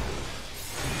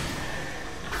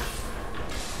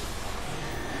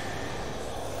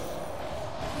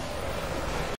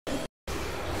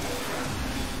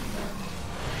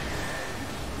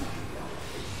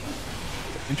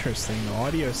 Interesting. The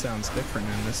audio sounds different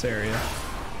in this area.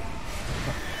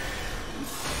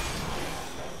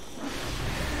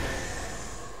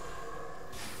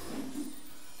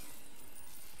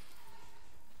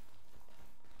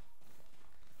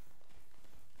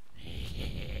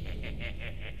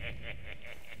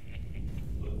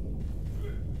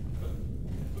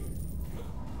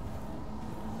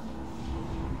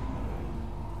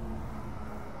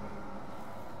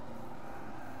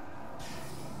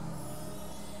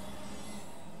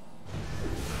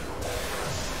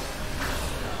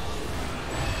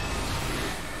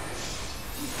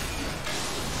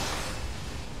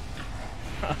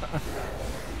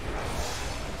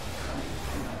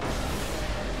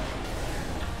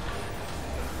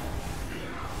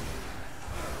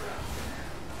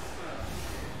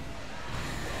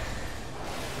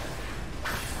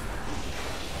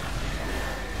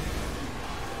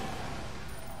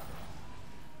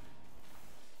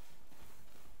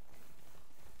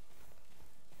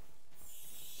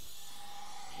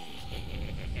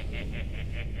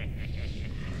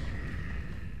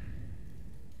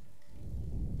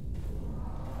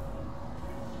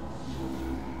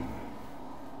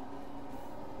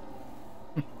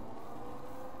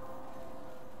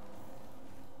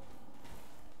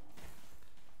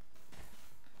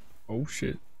 Oh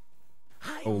shit.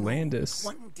 I Olandis.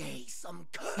 hoped one day some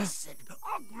cursed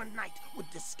Ogmanite would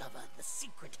discover the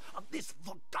secret of this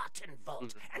forgotten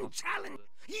vault and challenge.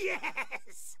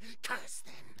 Yes! Curse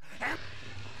them. And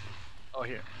Oh,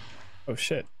 here. Oh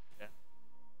shit. Yeah.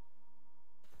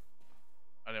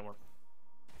 I didn't want.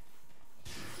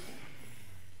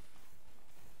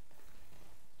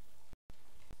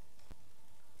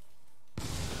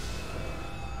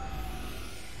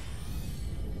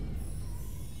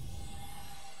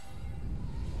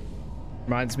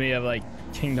 Reminds me of like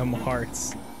Kingdom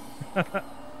Hearts.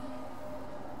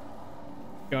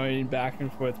 Going back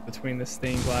and forth between the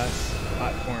stained glass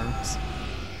platforms.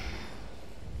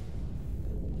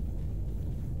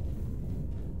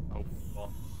 Oh,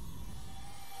 ball.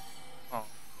 Oh,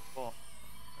 ball.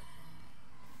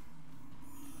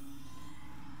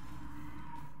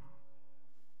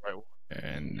 Right one.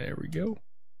 And there we go.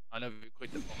 I never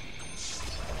clicked the ball.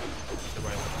 The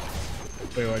right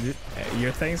one. Wait, what?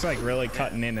 Your thing's like really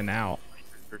cutting in and out.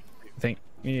 I think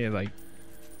you need to like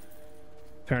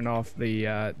turn off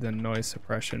the noise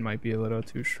suppression. Might be a little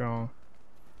too strong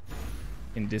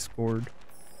in Discord.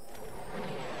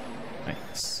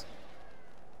 Nice.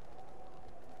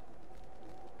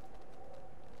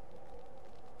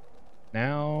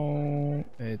 Now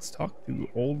it's talk to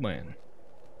Old Man.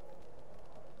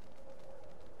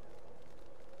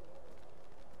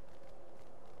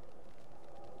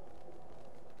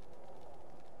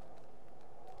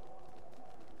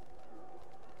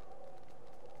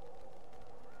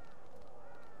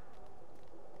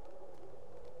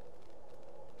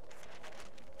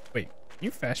 Wait,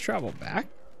 you fast travel back?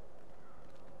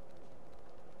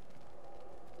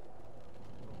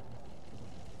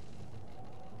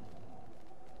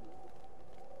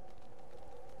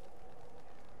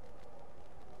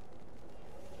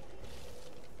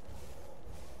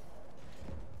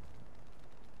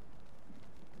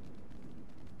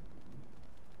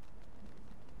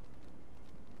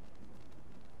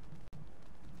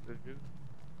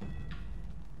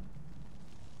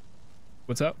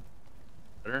 What's up?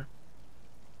 Better?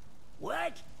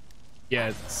 what? Yeah,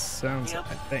 it sounds Yep.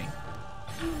 I think.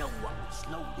 You know what would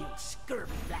slow them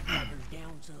scurvy blackletters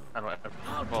down some? I don't have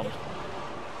I'll a tell problem. you.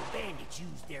 The bandits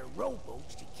use their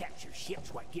rowboats to capture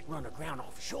ships what get run aground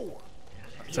offshore.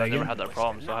 So I never again? had that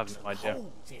problem, so I have no Knocks idea.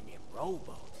 holes in them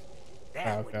rowboats.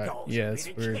 That would Okay. cause Yeah, a it's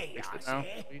bit weird. of chaos, Now,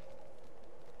 eh?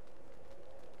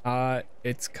 please.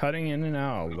 It's cutting in and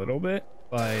out a little bit,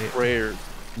 but Rare.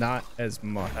 not as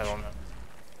much. I don't know.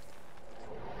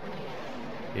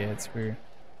 Yeah, it's weird.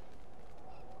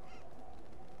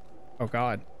 Oh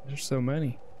god, there's so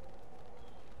many.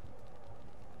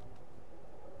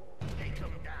 Take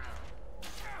them down.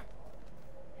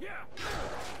 Yeah.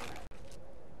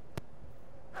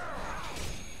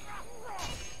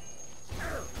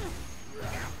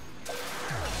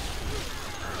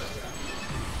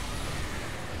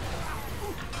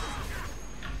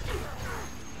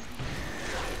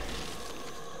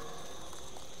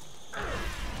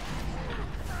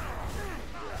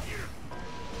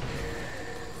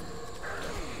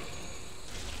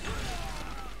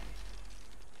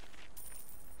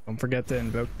 Don't forget to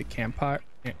invoke the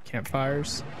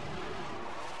campfires.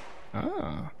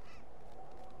 Ah.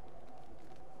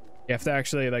 You have to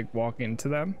actually like walk into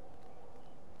them.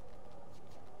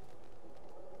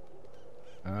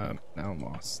 Now I'm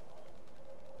lost.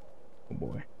 Oh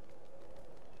boy.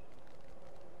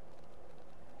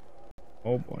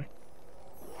 Oh boy.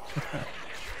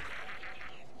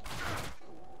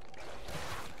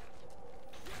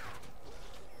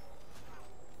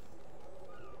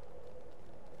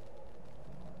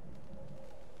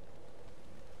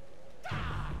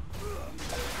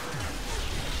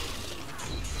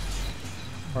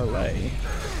 Parlay.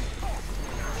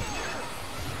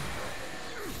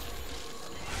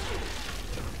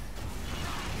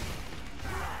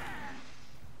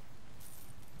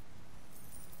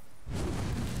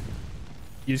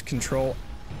 Use control.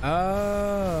 Oh.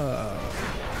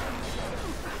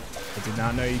 I did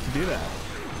not know you could do that.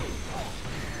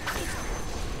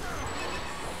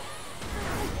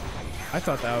 I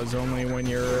thought that was only when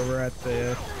you're over at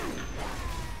the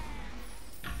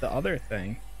other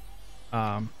thing.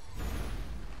 The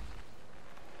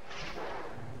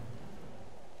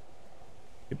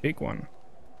big one.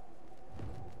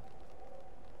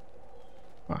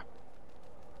 Huh.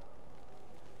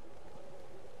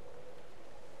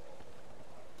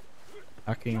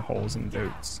 Hacking holes in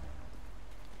boats.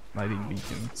 Lighting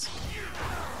beacons.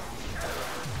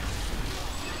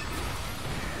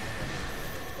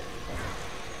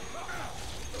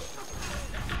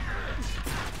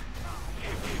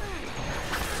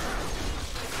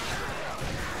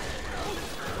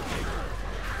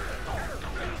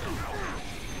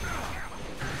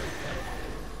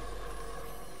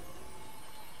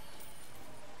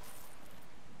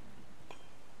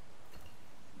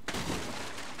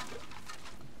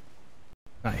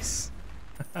 Nice.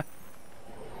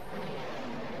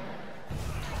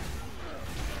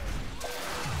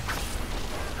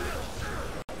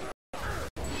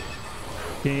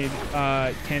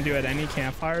 Can do at any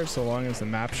campfire so long as the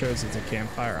map shows it's a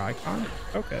campfire icon.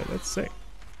 Okay, that's sick.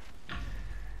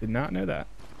 Did not know that.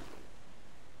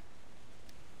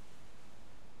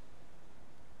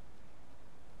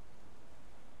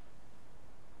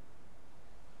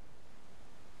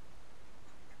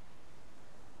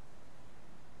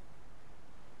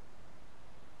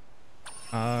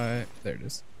 There it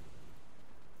is.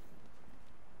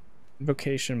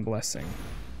 Invocation blessing.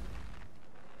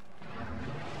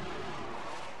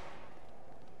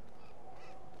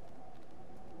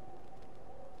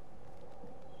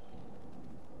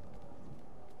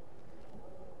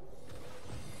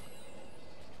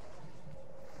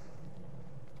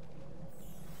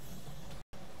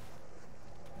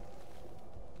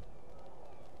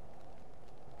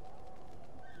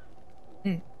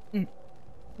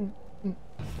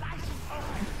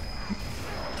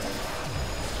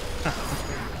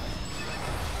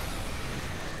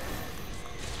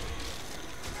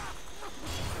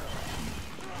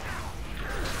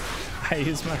 I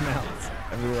use my mouse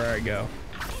everywhere I go.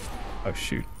 Oh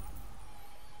shoot.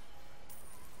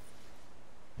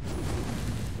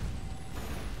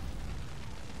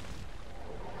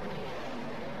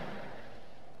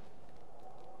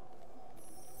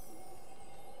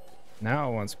 Now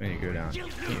it wants me to go down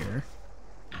here.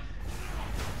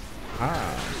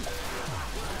 Ah.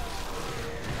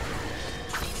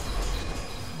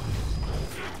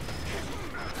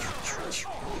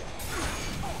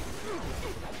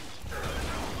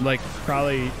 Like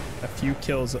probably a few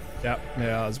kills. Yep,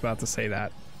 yeah, I was about to say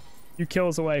that. A few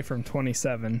kills away from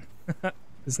 27.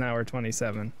 Because now we're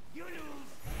 27.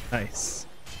 Nice.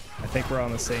 I think we're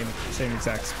on the same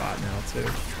exact spot now too.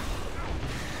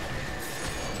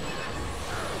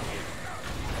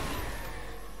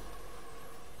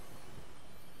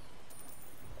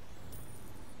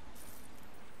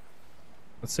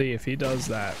 Let's see if he does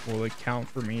that. Will it count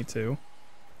for me too?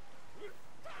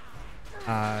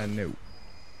 No.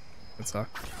 That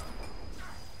sucks.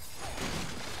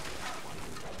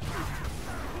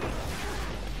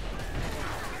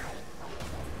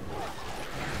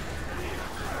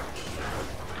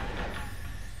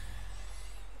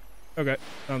 Okay,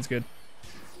 sounds good.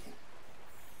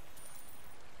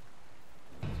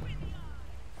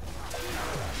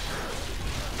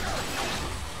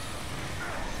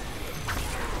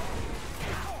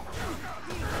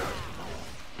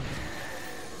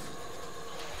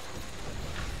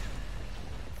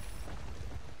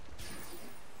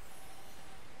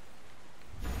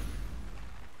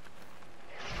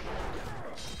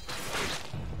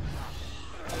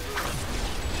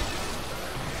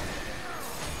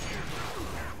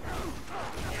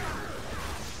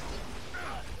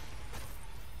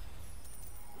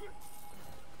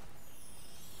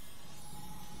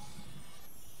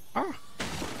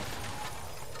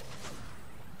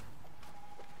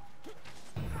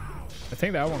 I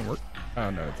think that one worked.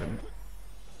 Oh no, it didn't.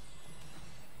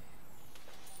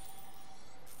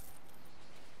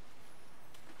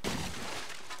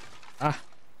 Ah,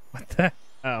 what the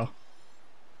hell?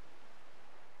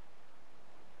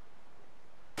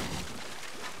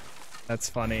 That's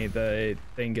funny. The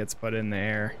thing gets put in the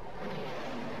air.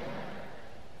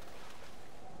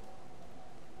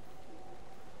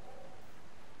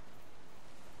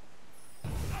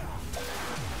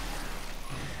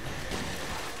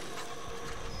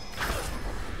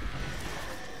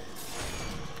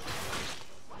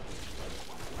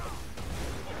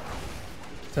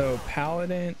 So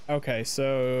paladin. Okay,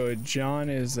 so John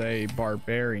is a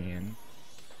barbarian,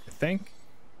 I think.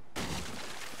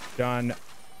 John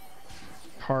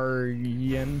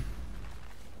Carrion.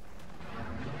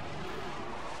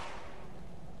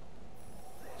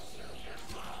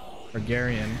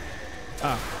 Targaryen.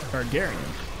 Ah, Targaryen.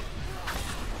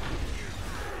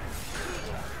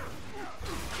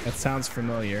 That sounds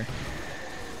familiar.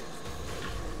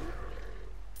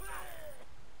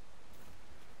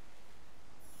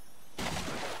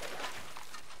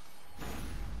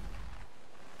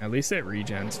 At least it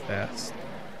regens fast.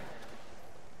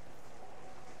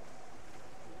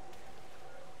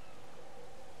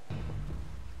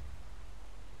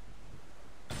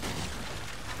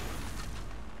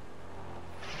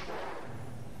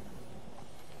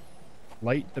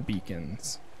 Light the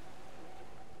beacons.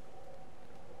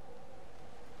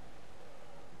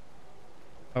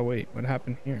 Oh wait, what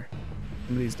happened here?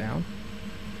 Somebody's down?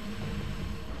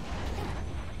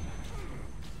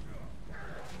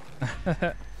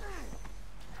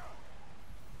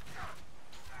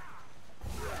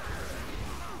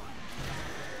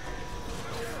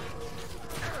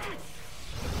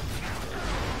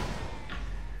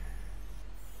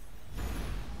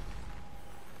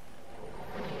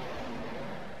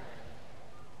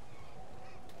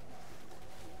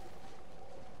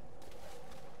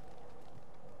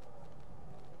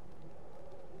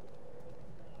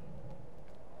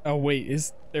 Oh wait,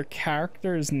 is their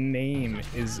character's name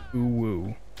is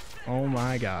Uwu? Oh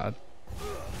my god.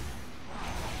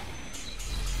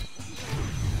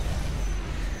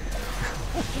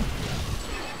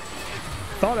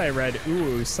 Thought I read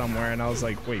Uwu somewhere and I was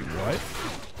like, wait, what?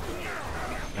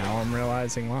 Now I'm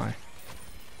realizing why.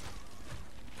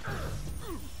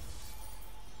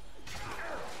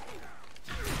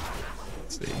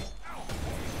 Let's see.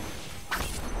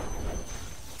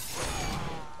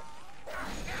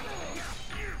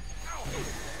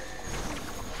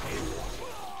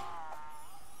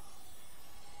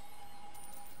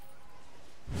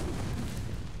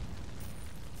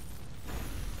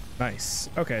 Nice.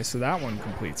 Okay, so that one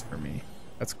completes for me.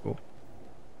 That's cool.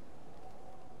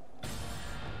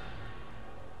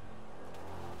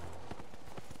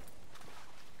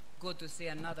 Good to see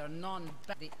another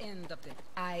the end of the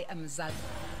I am Zad.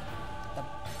 The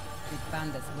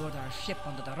bandits lured our ship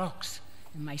onto the rocks,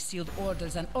 and my sealed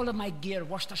orders and all of my gear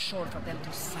washed ashore for them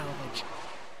to salvage.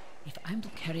 If I'm to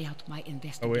carry out my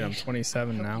investigation, Oh wait, I'm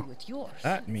 27 I'll help now. you with yours.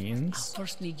 That means I'll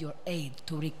first need your aid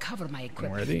to recover my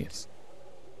equipment. where are these?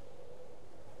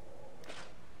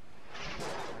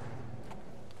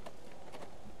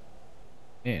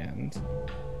 And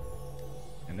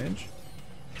manage.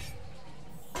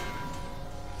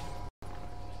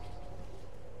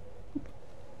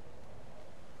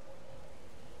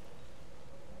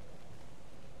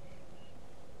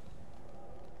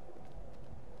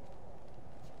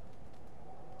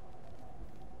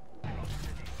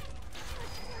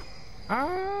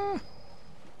 Ah.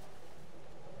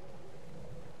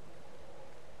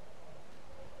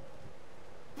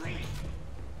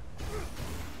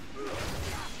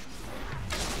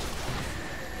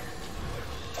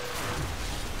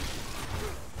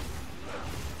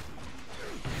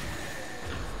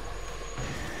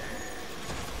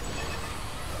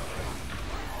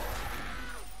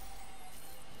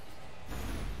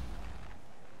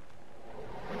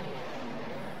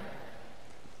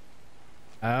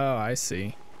 Oh, I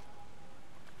see.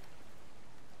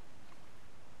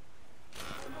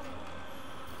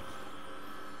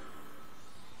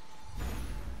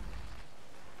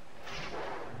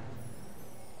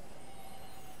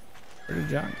 Where did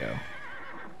John go?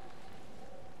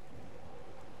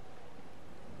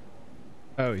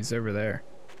 Oh, he's over there.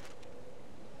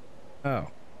 Oh.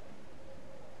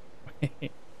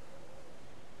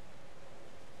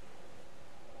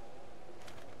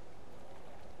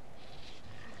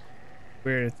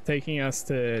 We're taking us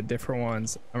to different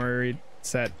ones. I'm gonna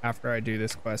reset after I do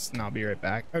this quest and I'll be right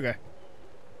back. Okay.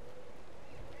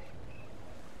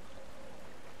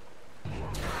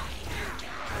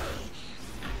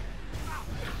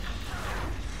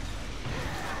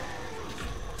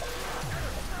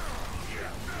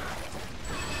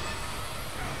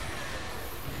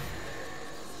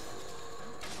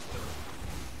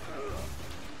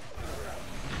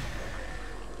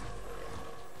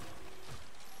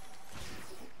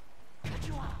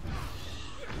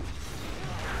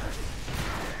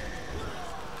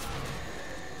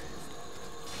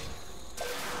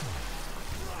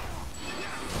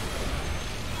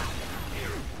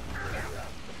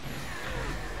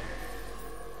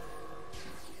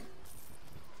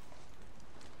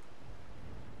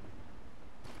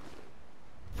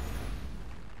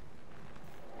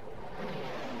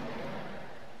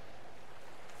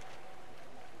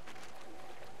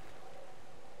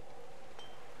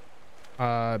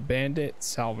 Bandit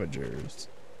salvagers.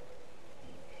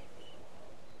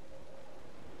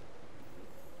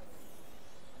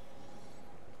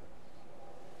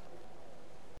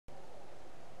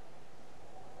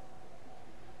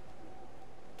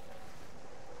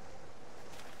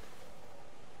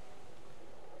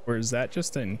 Or is that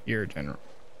just in here, general?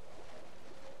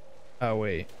 Oh,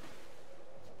 wait.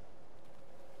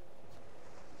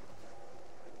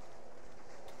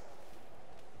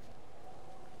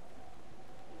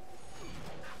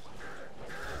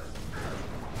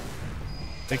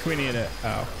 I think we need it.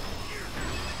 Oh.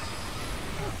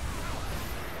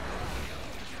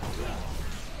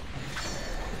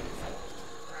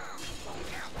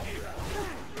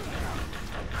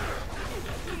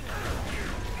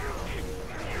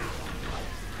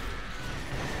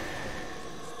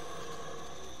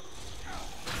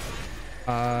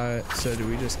 So do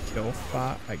we just kill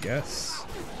Fat, I guess?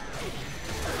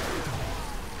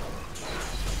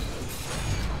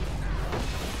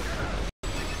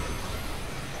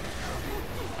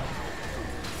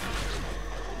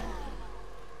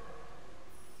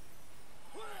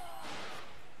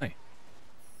 Hey.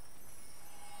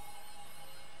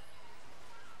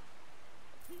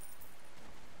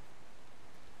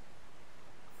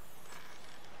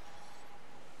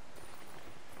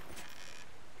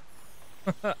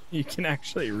 You can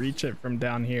actually reach it from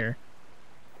down here.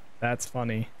 That's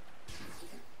funny.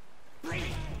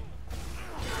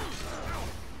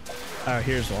 Oh,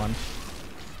 here's one.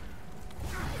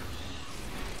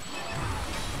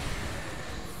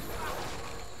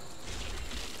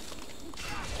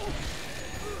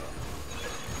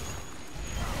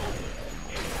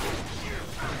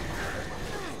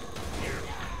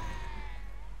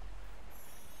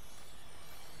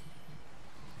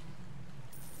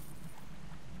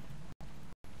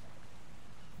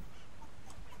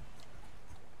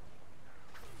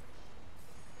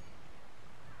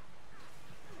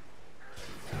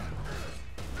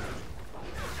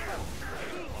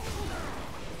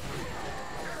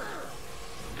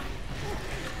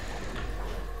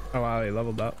 Oh wow, he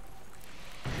leveled up.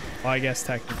 Well, I guess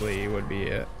technically he would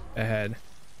be ahead.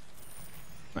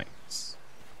 Nice.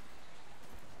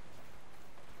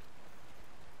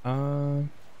 Let's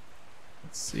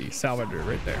see, Salvador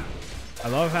right there. I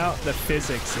love how the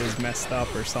physics is messed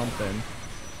up or something,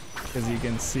 because you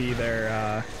can see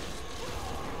their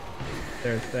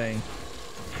thing.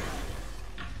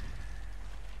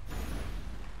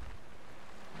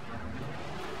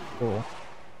 Cool.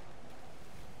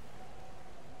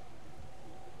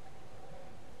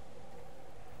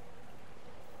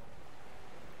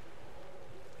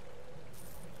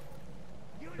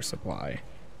 Supply.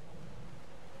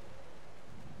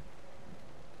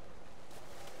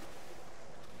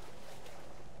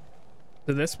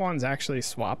 So this one's actually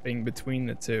swapping between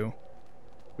the two,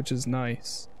 which is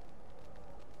nice.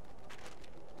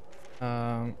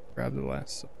 Grab the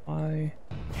last supply.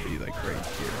 Be like right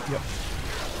here. Yep.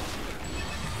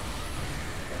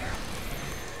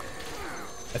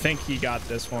 I think he got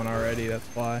this one already, that's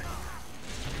why.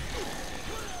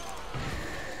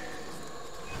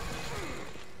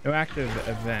 No active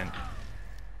event.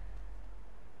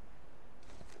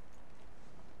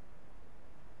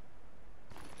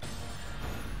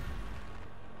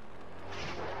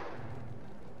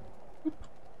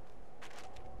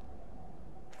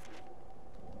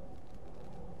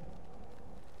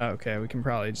 Okay, we can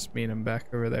probably just meet him back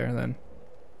over there then.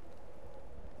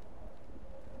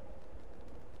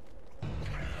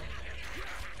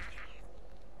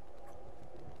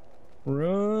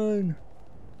 Run!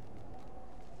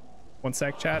 One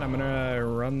sec, chat. I'm gonna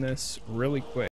run this really quick.